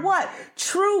impart what?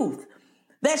 Truth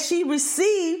that she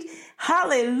received.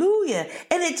 Hallelujah.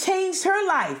 And it changed her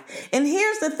life. And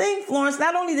here's the thing, Florence,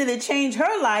 not only did it change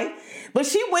her life, but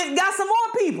she went and got some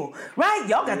more people, right?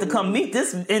 Y'all got to come meet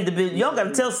this individual. Y'all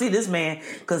got to see this man,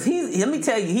 because let me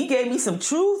tell you, he gave me some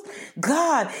truth,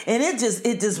 God, and it just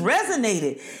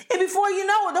resonated. And before you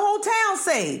know it, the whole town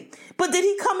saved. But did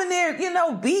he come in there,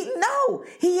 beat? No,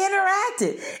 he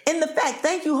interacted. And the fact,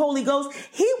 thank you, Holy Ghost,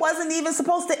 he wasn't even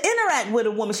supposed to interact with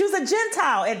a woman. She was a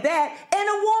Gentile at that, and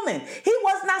a woman. He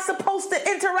was not supposed to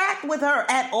interact with her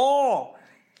at all.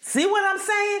 See what I'm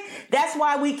saying? That's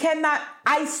why we cannot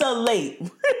isolate.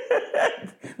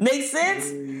 Make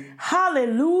sense?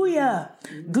 Hallelujah.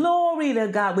 Glory to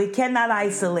God. We cannot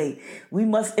isolate. We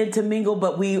must intermingle,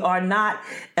 but we are not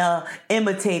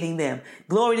imitating them.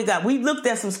 Glory to God. We looked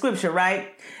at some scripture,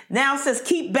 right? Now it says,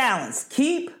 keep balance.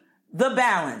 Keep the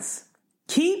balance.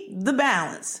 Keep the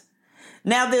balance.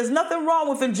 Now, there's nothing wrong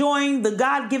with enjoying the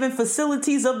God-given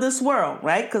facilities of this world,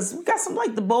 right? Because we got some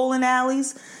like the bowling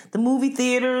alleys, the movie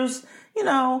theaters,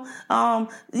 the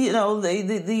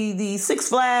Six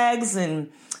Flags, and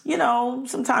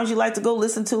sometimes you like to go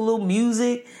listen to a little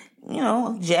music,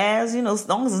 jazz, as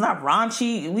long as it's not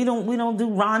raunchy. We don't do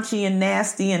raunchy and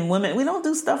nasty and women. We don't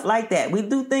do stuff like that. We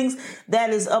do things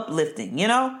that is uplifting,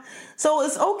 So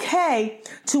it's okay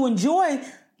to enjoy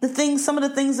some of the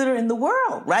things that are in the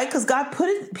world, right? Because God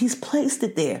He's placed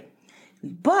it there.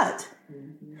 But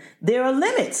there are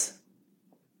limits.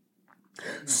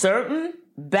 Certain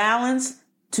balance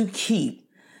to keep.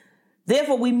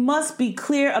 Therefore, we must be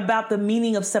clear about the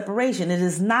meaning of separation. It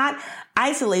is not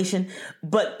isolation,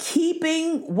 but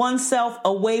keeping oneself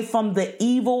away from the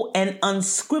evil and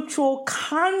unscriptural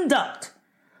conduct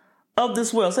of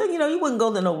this world. So, you wouldn't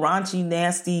go to no raunchy,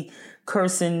 nasty,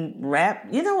 cursing rap.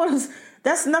 You know what?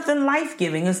 That's nothing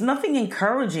life-giving. There's nothing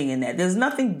encouraging in that. There's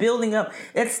nothing building up.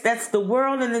 That's the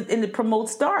world, and it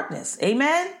promotes darkness.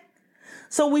 Amen?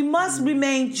 So we must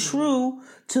remain true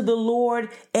to the Lord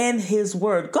and his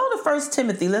word. Go to 1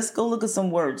 Timothy. Let's go look at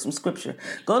some words, some scripture.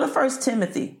 Go to 1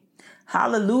 Timothy.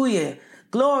 Hallelujah.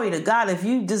 Glory to God. If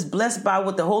you just blessed by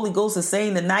what the Holy Ghost is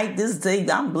saying tonight, this day,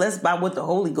 I'm blessed by what the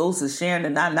Holy Ghost is sharing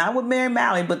tonight. Not with Mary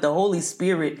Malley, but the Holy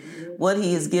Spirit, what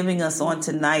he is giving us on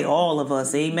tonight, all of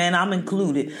us. Amen. I'm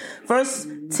included.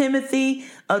 1 Timothy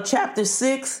chapter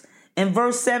 6 and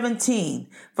verse 17.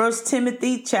 1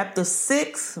 Timothy chapter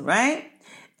 6, right?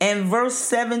 And verse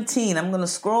 17. I'm going to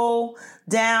scroll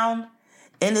down,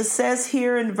 and it says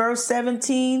here in verse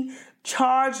 17,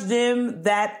 charge them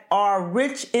that are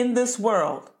rich in this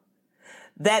world,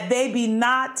 that they be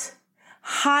not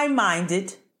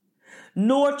high-minded,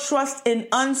 nor trust in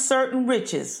uncertain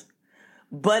riches,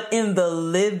 but in the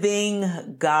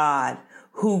living God,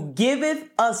 who giveth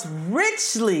us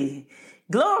richly.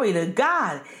 Glory to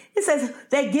God. It says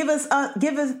that giveth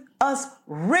us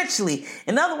richly.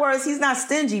 In other words, he's not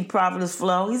stingy, Prophetess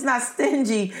Flo. He's not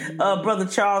stingy, Brother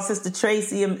Charles, Sister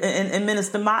Tracy, and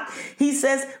Minister Mott. He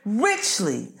says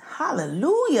richly.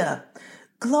 Hallelujah.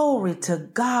 Glory to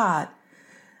God.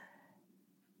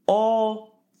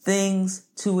 All things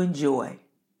to enjoy.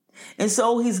 And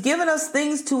so he's given us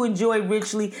things to enjoy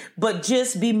richly, but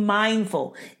just be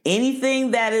mindful.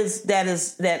 Anything that is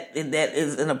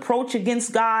an approach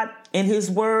against God and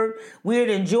his word, we're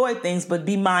to enjoy things, but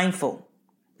be mindful.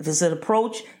 If it's an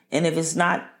approach, and if it's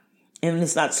not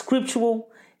scriptural,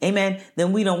 amen,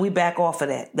 then we back off of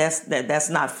that. That's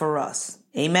not for us.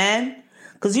 Amen.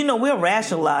 Because we'll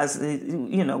rationalize,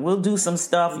 we'll do some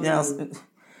stuff, and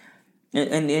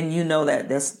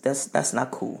that's not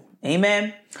cool.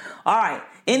 Amen. All right.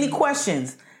 Any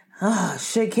questions? Any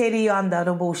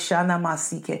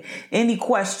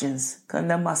questions?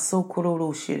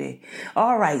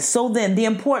 All right. So then, the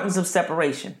importance of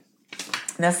separation.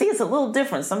 Now, see, it's a little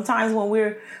different. Sometimes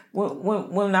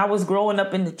when I was growing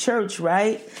up in the church,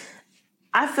 right,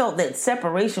 I felt that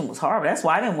separation was horrible. That's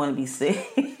why I didn't want to be saved.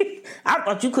 I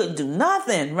thought you couldn't do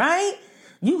nothing, right?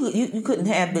 You couldn't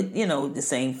have the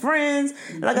same friends.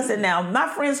 Like I said, now my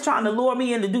friends trying to lure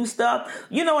me in to do stuff.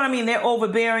 You know what I mean? They're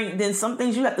overbearing. Then some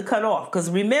things you have to cut off, because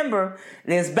remember,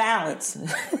 there's balance.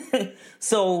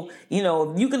 So,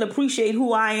 you can appreciate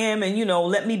who I am and,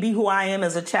 let me be who I am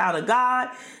as a child of God.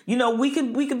 We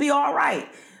could be all right.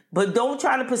 But don't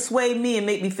try to persuade me and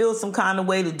make me feel some kind of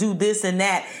way to do this and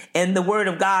that. And the word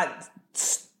of God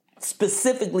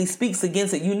specifically speaks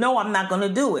against it. I'm not going to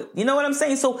do it. You know what I'm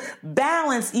saying? So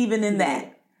balance even in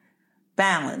that.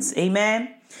 Balance.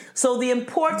 Amen. So the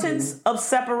importance of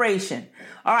separation.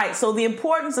 All right. So the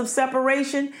importance of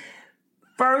separation.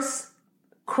 First,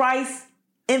 Christ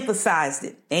emphasized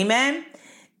it. Amen.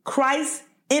 Christ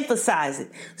emphasized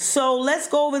it. So let's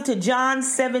go over to John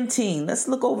 17. Let's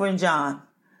look over in John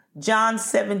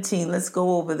 17. Let's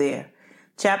go over there.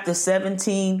 Chapter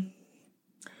 17.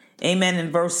 Amen.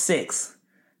 In verse 6.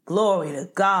 Glory to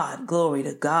God. Glory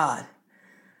to God.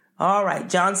 All right.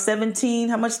 John 17.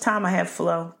 How much time I have,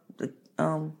 Flo?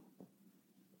 How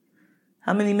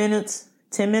many minutes?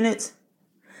 10 minutes?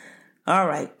 All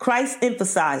right. Christ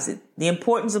emphasized it. The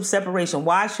importance of separation.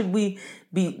 Why should we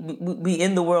be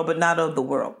in the world but not of the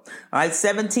world? All right.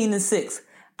 17 and 6.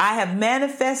 I have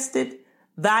manifested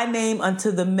thy name unto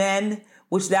the men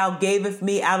which thou gavest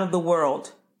me out of the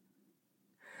world.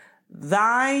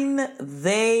 Thine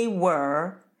they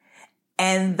were,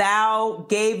 and thou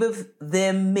gavest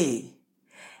them me,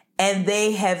 and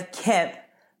they have kept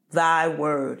thy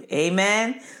word.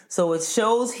 Amen. So it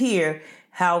shows here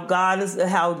how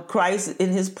Christ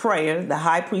in his prayer, the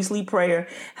high priestly prayer,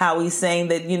 how he's saying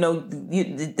that,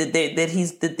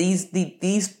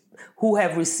 these who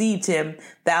have received him,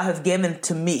 thou have given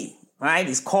to me. Right.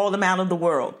 He's called them out of the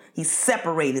world. He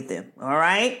separated them. All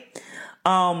right.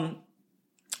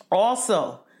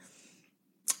 Also,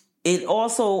 it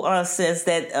also says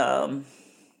that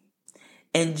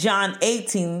in John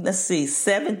 18,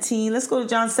 17. Let's go to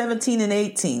John 17 and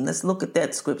 18. Let's look at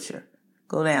that scripture.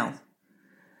 Go down.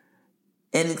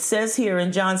 And it says here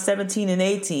in John 17 and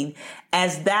 18,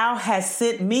 as thou hast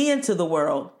sent me into the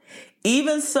world,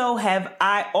 even so have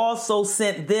I also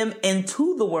sent them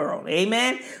into the world.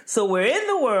 Amen. So we're in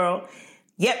the world,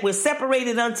 yet we're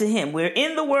separated unto him. We're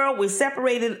in the world. We're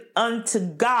separated unto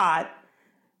God.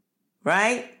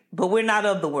 Right. but we're not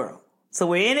of the world. So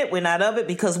we're in it, we're not of it,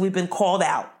 because we've been called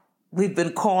out. We've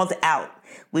been called out.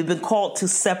 We've been called to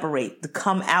separate, to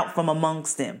come out from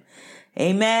amongst them.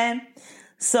 Amen.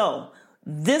 So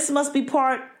this must be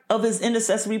part of his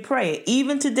intercessory prayer.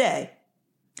 Even today,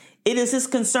 it is his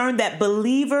concern that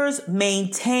believers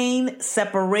maintain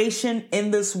separation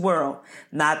in this world,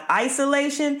 not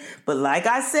isolation, but like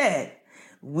I said,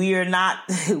 we're not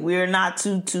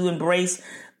to embrace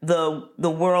the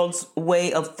world's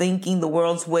way of thinking, the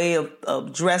world's way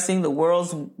of dressing, the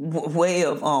world's way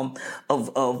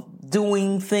of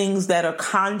doing things that are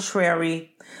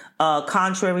contrary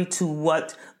to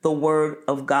what the word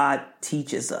of God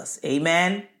teaches us.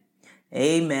 Amen.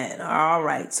 Amen. All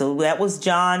right. So that was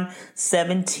John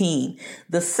 17.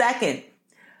 The second,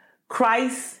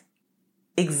 Christ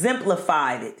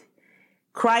exemplified it.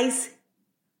 Christ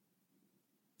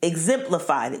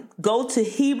exemplified it. Go to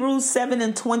Hebrews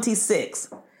 7:26.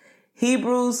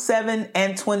 Hebrews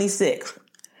 7:26.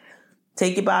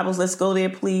 Take your Bibles. Let's go there,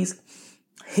 please.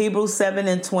 Hebrews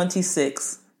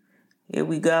 7:26. Here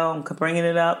we go. I'm bringing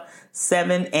it up.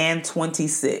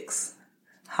 7:26.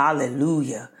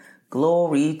 Hallelujah.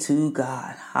 Glory to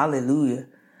God. Hallelujah.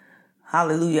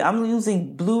 Hallelujah. I'm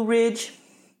using Blue Ridge.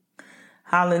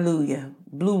 Hallelujah.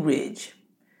 Blue Ridge.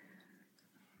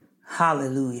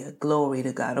 Hallelujah. Glory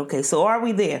to God. Okay, so are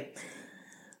we there?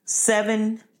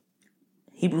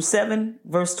 Hebrews 7,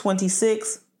 verse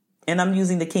 26, and I'm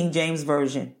using the King James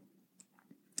Version.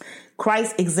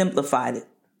 Christ exemplified it.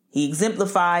 He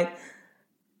exemplified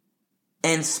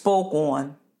and spoke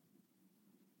on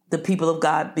the people of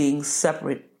God being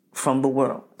separate from the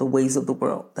world, the ways of the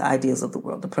world, the ideas of the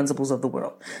world, the principles of the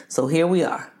world. So here we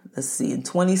are. Let's see. In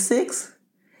 26,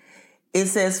 it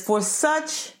says, "For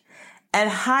such an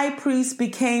high priest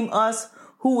became us,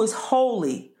 who was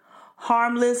holy,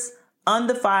 harmless,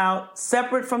 undefiled,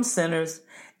 separate from sinners,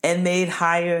 and made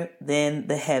higher than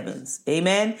the heavens."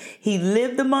 Amen. He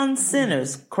lived among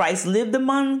sinners. Christ lived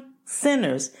among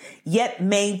sinners, yet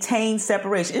maintained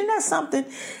separation. Isn't that something?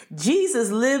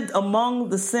 Jesus lived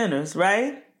among the sinners,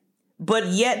 right? But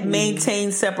yet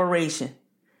maintained separation.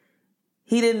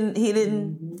 He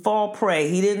didn't fall prey.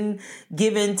 He didn't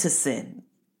give in to sin.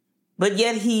 But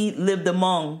yet he lived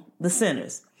among the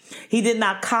sinners. He did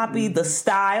not copy the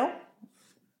style.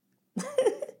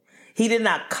 He did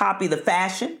not copy the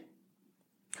fashion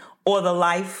or the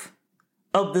life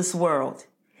of this world.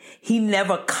 He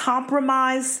never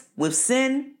compromised with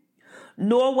sin,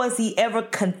 nor was he ever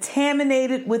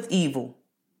contaminated with evil.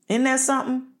 Isn't that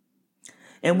something?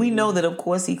 And we know that, of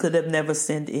course, he could have never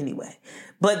sinned anyway.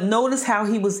 But notice how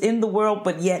he was in the world,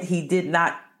 but yet he did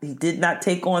not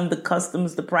take on the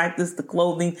customs, the practice, the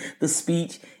clothing, the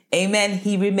speech. Amen.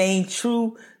 He remained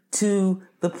true to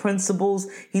the principles.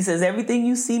 He says, everything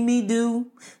you see me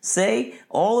do, say,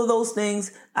 all of those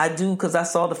things I do because I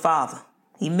saw the Father.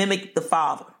 He mimicked the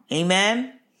Father.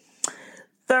 Amen.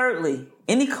 Thirdly,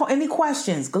 any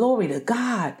questions? Glory to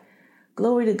God.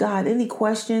 Glory to God. Any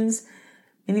questions?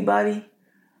 Anybody?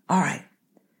 All right.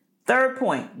 Third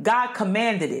point, God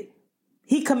commanded it.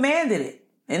 He commanded it.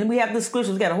 And we have the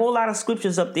scriptures. We got a whole lot of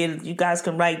scriptures up there that you guys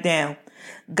can write down.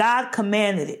 God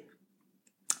commanded it.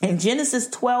 In Genesis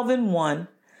 12:1,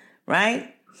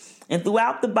 right? And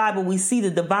throughout the Bible, we see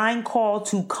the divine call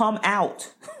to come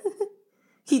out.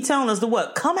 He's telling us to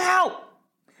what? Come out.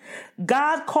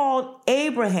 God called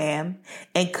Abraham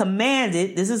and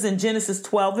commanded, this is in Genesis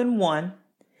 12:1.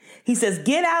 He says,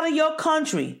 get out of your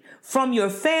country, from your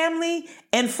family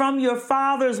and from your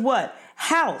father's what?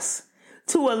 House,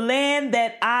 to a land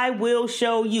that I will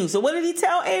show you. So what did he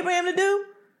tell Abraham to do?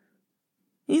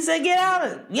 He said, get out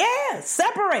of it. Yeah,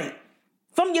 separate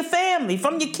from your family,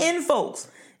 from your kinfolks,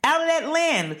 out of that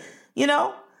land. You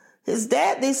know, his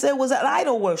dad, they said, was an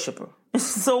idol worshiper.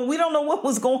 So we don't know what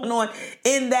was going on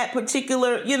in that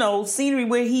particular, scenery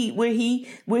where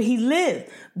he lived.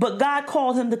 But God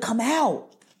called him to come out.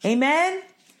 Amen.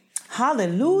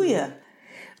 Hallelujah.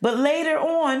 But later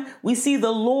on, we see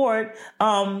the Lord,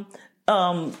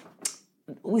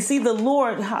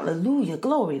 hallelujah,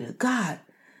 glory to God.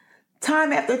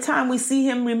 Time after time, we see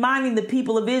him reminding the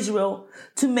people of Israel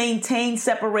to maintain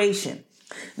separation.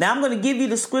 Now, I'm going to give you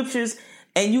the scriptures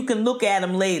and you can look at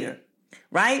them later,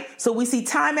 right? So we see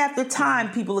time after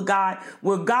time, people of God,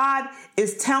 where God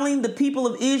is telling the people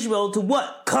of Israel to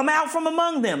what? Come out from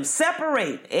among them,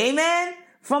 separate, amen,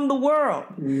 from the world.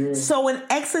 Yeah. So in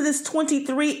Exodus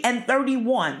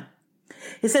 23:31,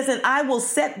 It says, and I will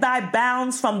set thy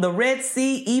bounds from the Red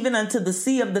Sea, even unto the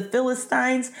sea of the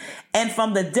Philistines, and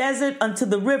from the desert unto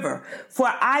the river.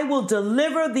 For I will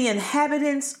deliver the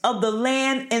inhabitants of the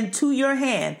land into your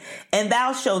hand, and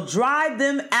thou shalt drive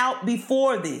them out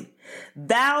before thee.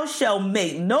 Thou shalt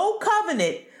make no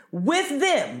covenant with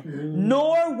them,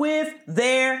 nor with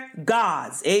their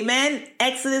gods. Amen.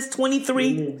 Exodus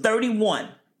 23:31.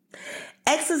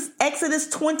 Exodus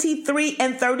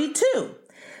 23:32.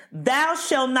 Thou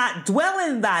shalt not dwell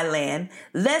in thy land,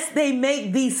 lest they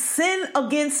make thee sin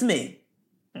against me.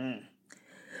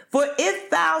 For if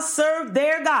thou serve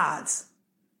their gods,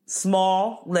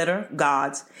 small letter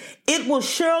gods, it will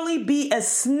surely be a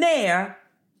snare,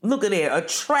 look at there, a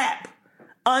trap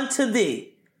unto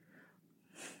thee.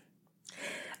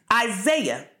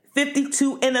 Isaiah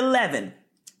 52:11.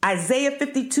 Isaiah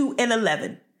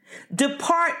 52:11.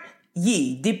 Depart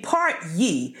ye,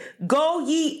 go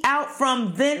ye out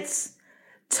from thence,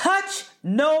 touch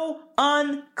no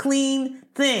unclean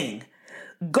thing.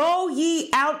 Go ye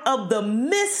out of the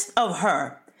midst of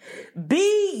her.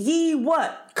 Be ye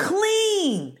what?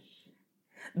 Clean,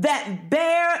 that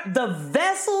bear the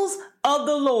vessels of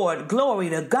the Lord. Glory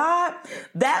to God.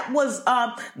 That was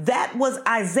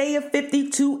Isaiah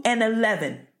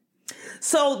 52:11.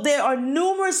 So there are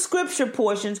numerous scripture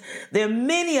portions. There are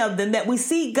many of them that we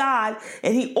see God,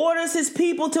 and he orders his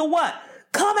people to what?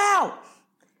 Come out.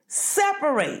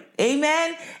 Separate.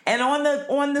 Amen. And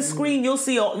on the screen, you'll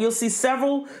see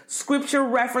several scripture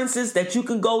references that you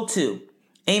can go to.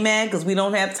 Amen. Because we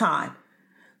don't have time.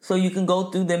 So you can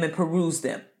go through them and peruse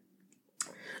them.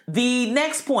 The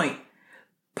next point,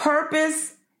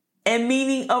 purpose and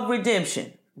meaning of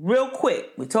redemption. Real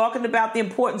quick, we're talking about the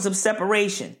importance of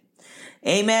separation.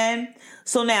 Amen.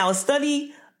 So now a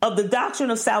study of the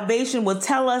doctrine of salvation will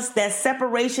tell us that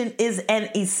separation is an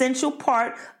essential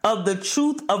part of the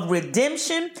truth of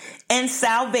redemption and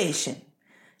salvation.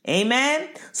 Amen.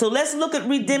 So let's look at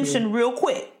redemption real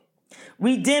quick.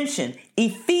 Redemption,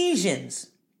 Ephesians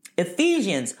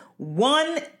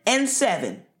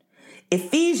 1:7.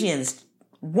 Ephesians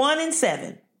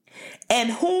 1:7.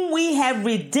 And whom we have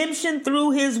redemption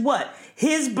through his what?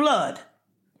 His blood.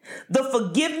 The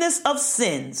forgiveness of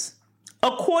sins,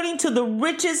 according to the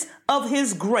riches of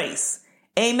his grace.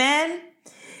 Amen.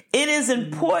 It is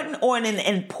important, or an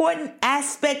important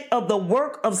aspect of the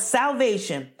work of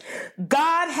salvation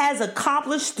God has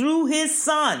accomplished through his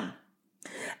Son,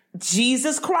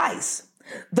 Jesus Christ.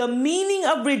 The meaning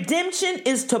of redemption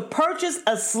is to purchase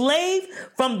a slave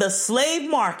from the slave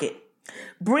market,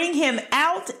 bring him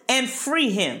out and free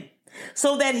him,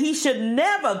 so that he should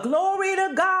never, glory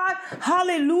to God,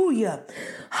 hallelujah,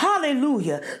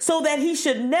 hallelujah, so that he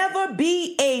should never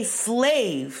be a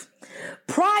slave.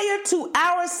 Prior to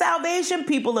our salvation,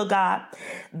 people of God,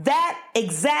 that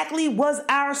exactly was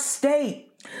our state.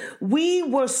 We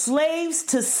were slaves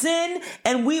to sin,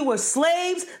 and we were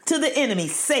slaves to the enemy,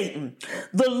 Satan.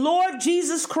 The Lord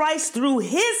Jesus Christ, through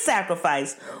his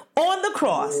sacrifice on the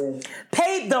cross,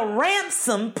 paid the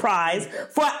ransom price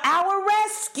for our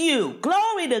rescue.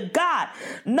 Glory to God.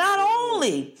 Not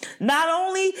only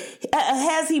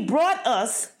has he brought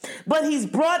us, but he's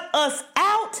brought us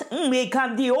out. He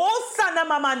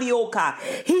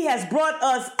has brought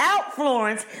us out,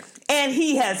 Florence, and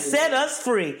he has set us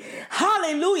free.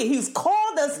 Hallelujah. He's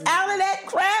called us out of that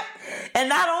crap. And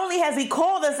not only has he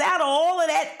called us out of all of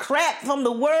that crap from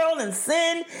the world and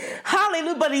sin,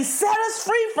 hallelujah, but he set us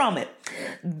free from it.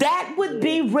 That would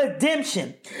be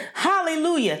redemption.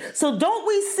 Hallelujah. So don't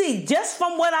we see, just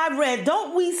from what I've read,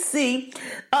 don't we see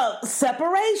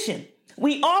separation?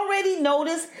 We already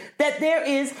noticed that there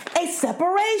is a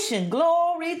separation.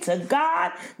 Glory to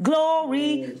God.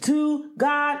 Glory to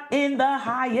God in the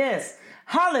highest.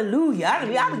 Hallelujah.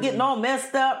 I'm getting all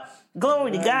messed up.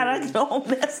 Glory to God. I get all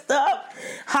messed up.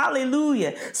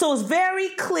 Hallelujah. So it's very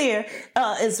clear.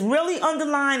 It's really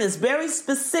underlined. It's very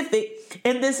specific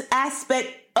in this aspect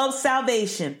of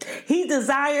salvation. He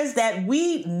desires that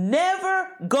we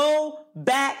never go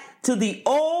back to the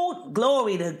old,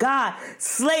 glory to God,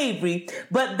 slavery,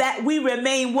 but that we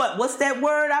remain what? What's that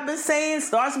word I've been saying?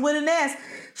 Starts with an S.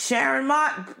 Sharon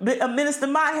Mott, Minister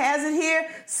Mott has it here.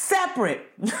 Separate.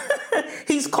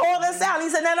 He's called us out. He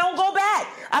said, now don't go back.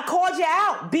 I called you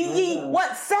out. Be ye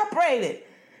what? Separated.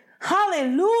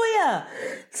 Hallelujah.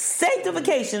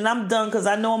 Sanctification. I'm done because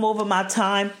I know I'm over my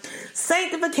time.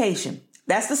 Sanctification.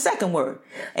 That's the second word.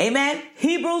 Amen.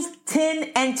 Hebrews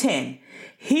 10:10.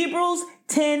 Hebrews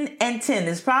 10:10.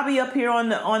 It's probably up here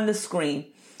on the screen.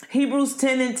 Hebrews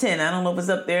 10:10. I don't know if it's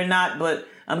up there or not, but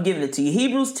I'm giving it to you.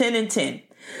 Hebrews 10:10.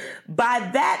 By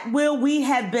that will we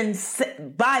have been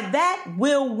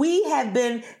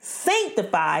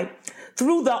sanctified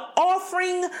through the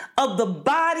offering of the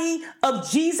body of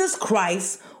Jesus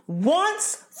Christ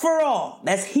once for all.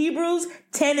 That's Hebrews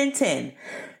 10:10.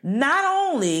 Not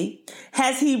only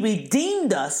has he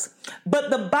redeemed us, but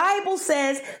the Bible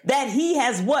says that he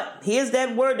has what? Here's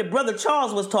that word that Brother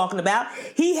Charles was talking about.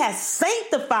 He has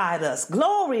sanctified us.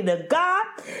 Glory to God.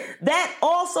 That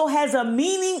also has a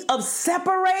meaning of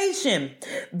separation,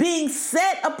 being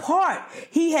set apart.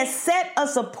 He has set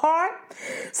us apart,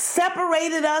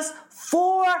 separated us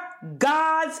for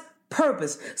God's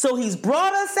purpose. So he's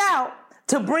brought us out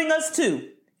to bring us to.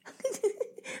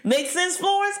 Make sense,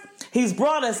 Florence? He's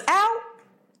brought us out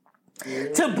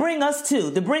to bring us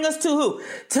to. To bring us to who?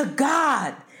 To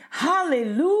God.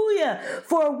 Hallelujah.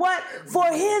 For what? For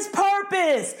his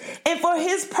purpose and for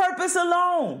his purpose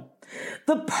alone.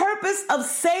 The purpose of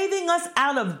saving us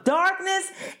out of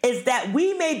darkness is that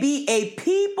we may be a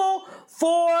people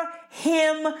for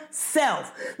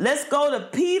himself. Let's go to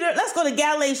Let's go to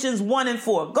Galatians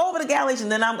 1:4. Go over to Galatians,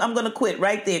 then I'm going to quit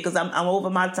right there because I'm over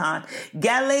my time.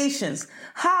 Galatians.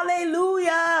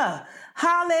 Hallelujah.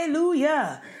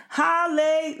 Hallelujah.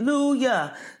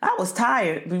 Hallelujah. I was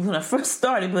tired when I first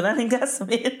started, but I didn't got some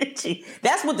energy.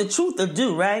 That's what the truth will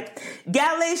do, right?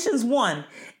 Galatians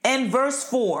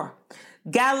 1:4.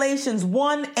 Galatians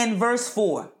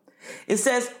 1:4. It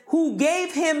says, who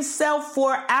gave himself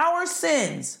for our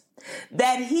sins,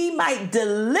 that he might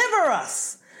deliver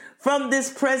us from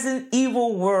this present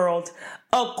evil world,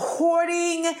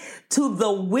 according to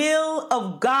the will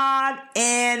of God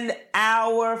and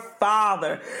our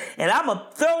Father. And I'm going to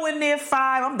throw in there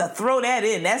 5. I'm going to throw that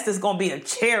in. That's just going to be a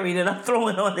cherry that I'm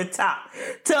throwing on the top.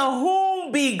 To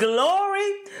whom be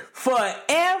glory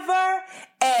forever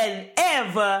and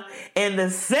ever. And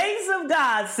the saints of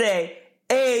God say,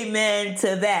 amen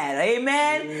to that.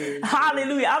 Amen. Amen.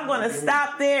 Hallelujah. I'm going to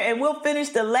stop there and we'll finish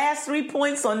the last 3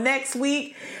 points on next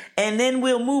week. And then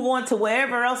we'll move on to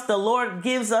wherever else the Lord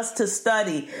gives us to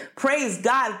study. Praise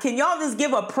God. Can y'all just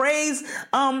give a praise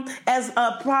as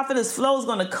Prophetess Flo is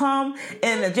going to come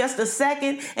in just a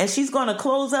second and she's going to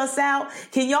close us out.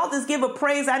 Can y'all just give a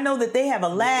praise? I know that they have a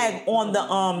lag on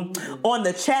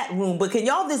the chat room, but can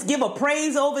y'all just give a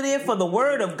praise over there for the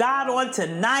word of God on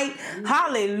tonight?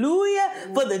 Hallelujah.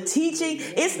 For the teaching.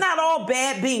 It's not all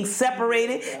bad being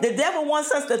separated. The devil wants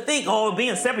us to think, oh,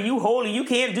 being separate, you holy, you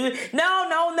can't do it. No.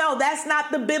 That's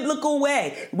not the biblical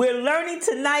way. We're learning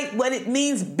tonight what it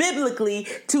means biblically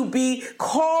to be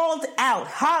called out.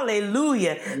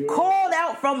 Hallelujah. Yeah. Called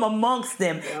out from amongst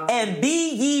them. And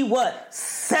be ye what?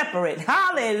 Separate.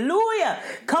 Hallelujah.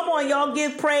 Come on, y'all,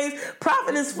 give praise.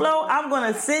 Prophetess Flo, I'm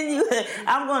going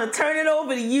to turn it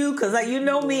over to you because you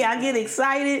know me, I get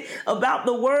excited about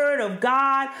the word of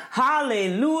God.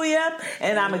 Hallelujah.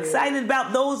 And I'm excited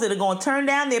about those that are going to turn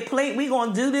down their plate. We're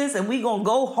going to do this and we're going to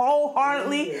go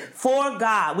wholeheartedly for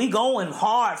God. We going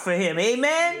hard for him.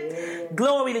 Amen. Yeah.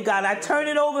 Glory to God. I turn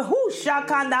it over.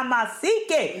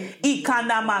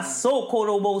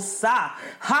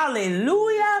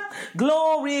 Hallelujah.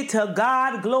 Glory to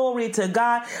God. Glory to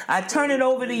God. I turn it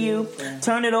over to you.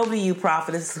 Turn it over to you,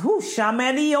 prophetess. Glory.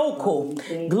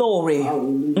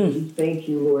 Thank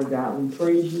you, Lord God. We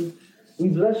praise you. We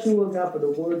bless you, Lord God, for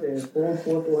the word that has gone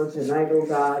forth on tonight, oh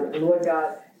God. And Lord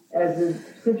God, as the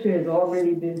scripture has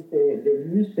already been said, that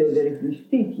you said that if we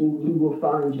seek you, we will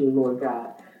find you, Lord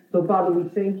God. So, Father, we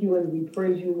thank you and we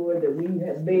praise you, Lord, that we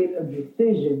have made a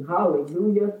decision,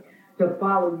 hallelujah, to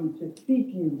follow you, to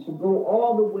seek you, to go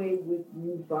all the way with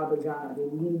you, Father God.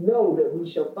 And we know that we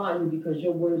shall find you because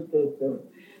your word says so.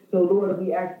 So, Lord,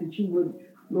 we ask that you would,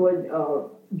 Lord,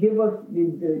 give us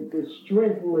the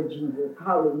strength, Lord Jesus,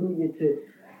 hallelujah, to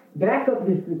back up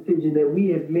this decision that we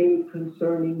have made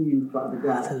concerning you, Father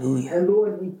God. Hallelujah. And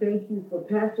Lord, we thank you for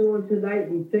Pastor on tonight.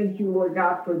 We thank you, Lord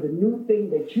God, for the new thing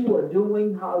that you are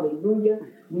doing. Hallelujah.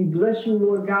 We bless you,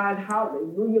 Lord God.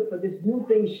 Hallelujah. For this new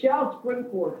thing shall spring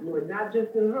forth, Lord, not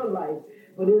just in her life,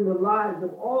 but in the lives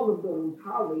of all of those,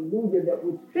 hallelujah, that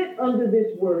would sit under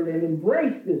this word and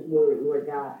embrace this word, Lord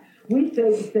God. We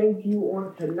say thank you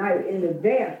on tonight in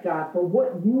advance, God, for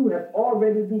what you have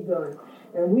already begun.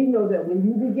 And we know that when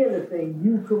you begin a thing,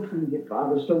 you complete it,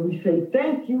 Father. So we say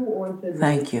thank you on tonight.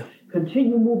 Thank you.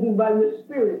 Continue moving by your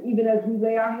spirit, even as we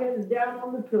lay our heads down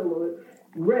on the pillow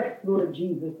rest, Lord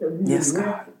Jesus, that we Yes, would God.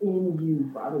 rest in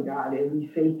you, Father God, and we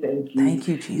say thank you. Thank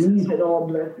you, Jesus. These are all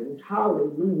blessings.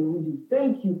 Hallelujah. We do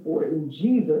thank you for it in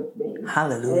Jesus' name.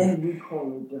 Hallelujah. And we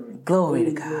call it done. Glory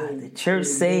to Amen. God. The church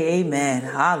say amen.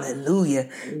 Hallelujah.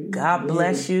 God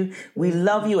bless you. We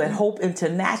love you at Hope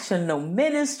International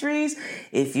Ministries.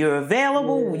 If you're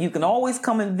available, you can always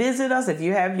come and visit us. If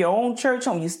you have your own church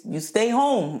home, you stay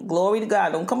home. Glory to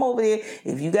God. Don't come over there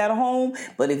if you got a home.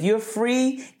 But if you're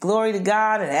free, glory to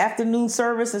God, an afternoon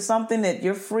service or something that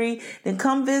you're free, then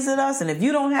come visit us. And if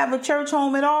you don't have a church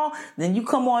home at all, then you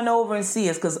come on over and see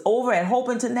us. Because over at Hope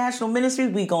International Ministries,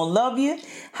 we're going to love you.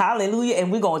 Hallelujah.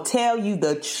 And we're going to tell you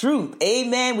the truth.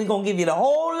 Amen. We're going to give you the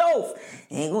whole loaf.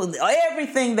 And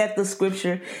everything that the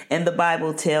scripture and the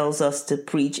Bible tells us to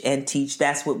preach and teach,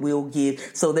 that's what we'll give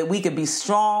so that we can be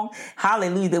strong.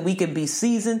 Hallelujah. That we can be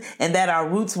seasoned and that our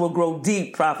roots will grow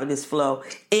deep, Prophetess Flo,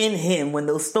 in him. When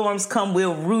those storms come,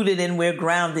 we're rooted and we're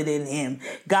grounded in him.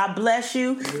 God bless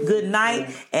you. Good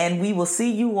night. And we will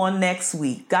see you on next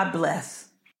week. God bless.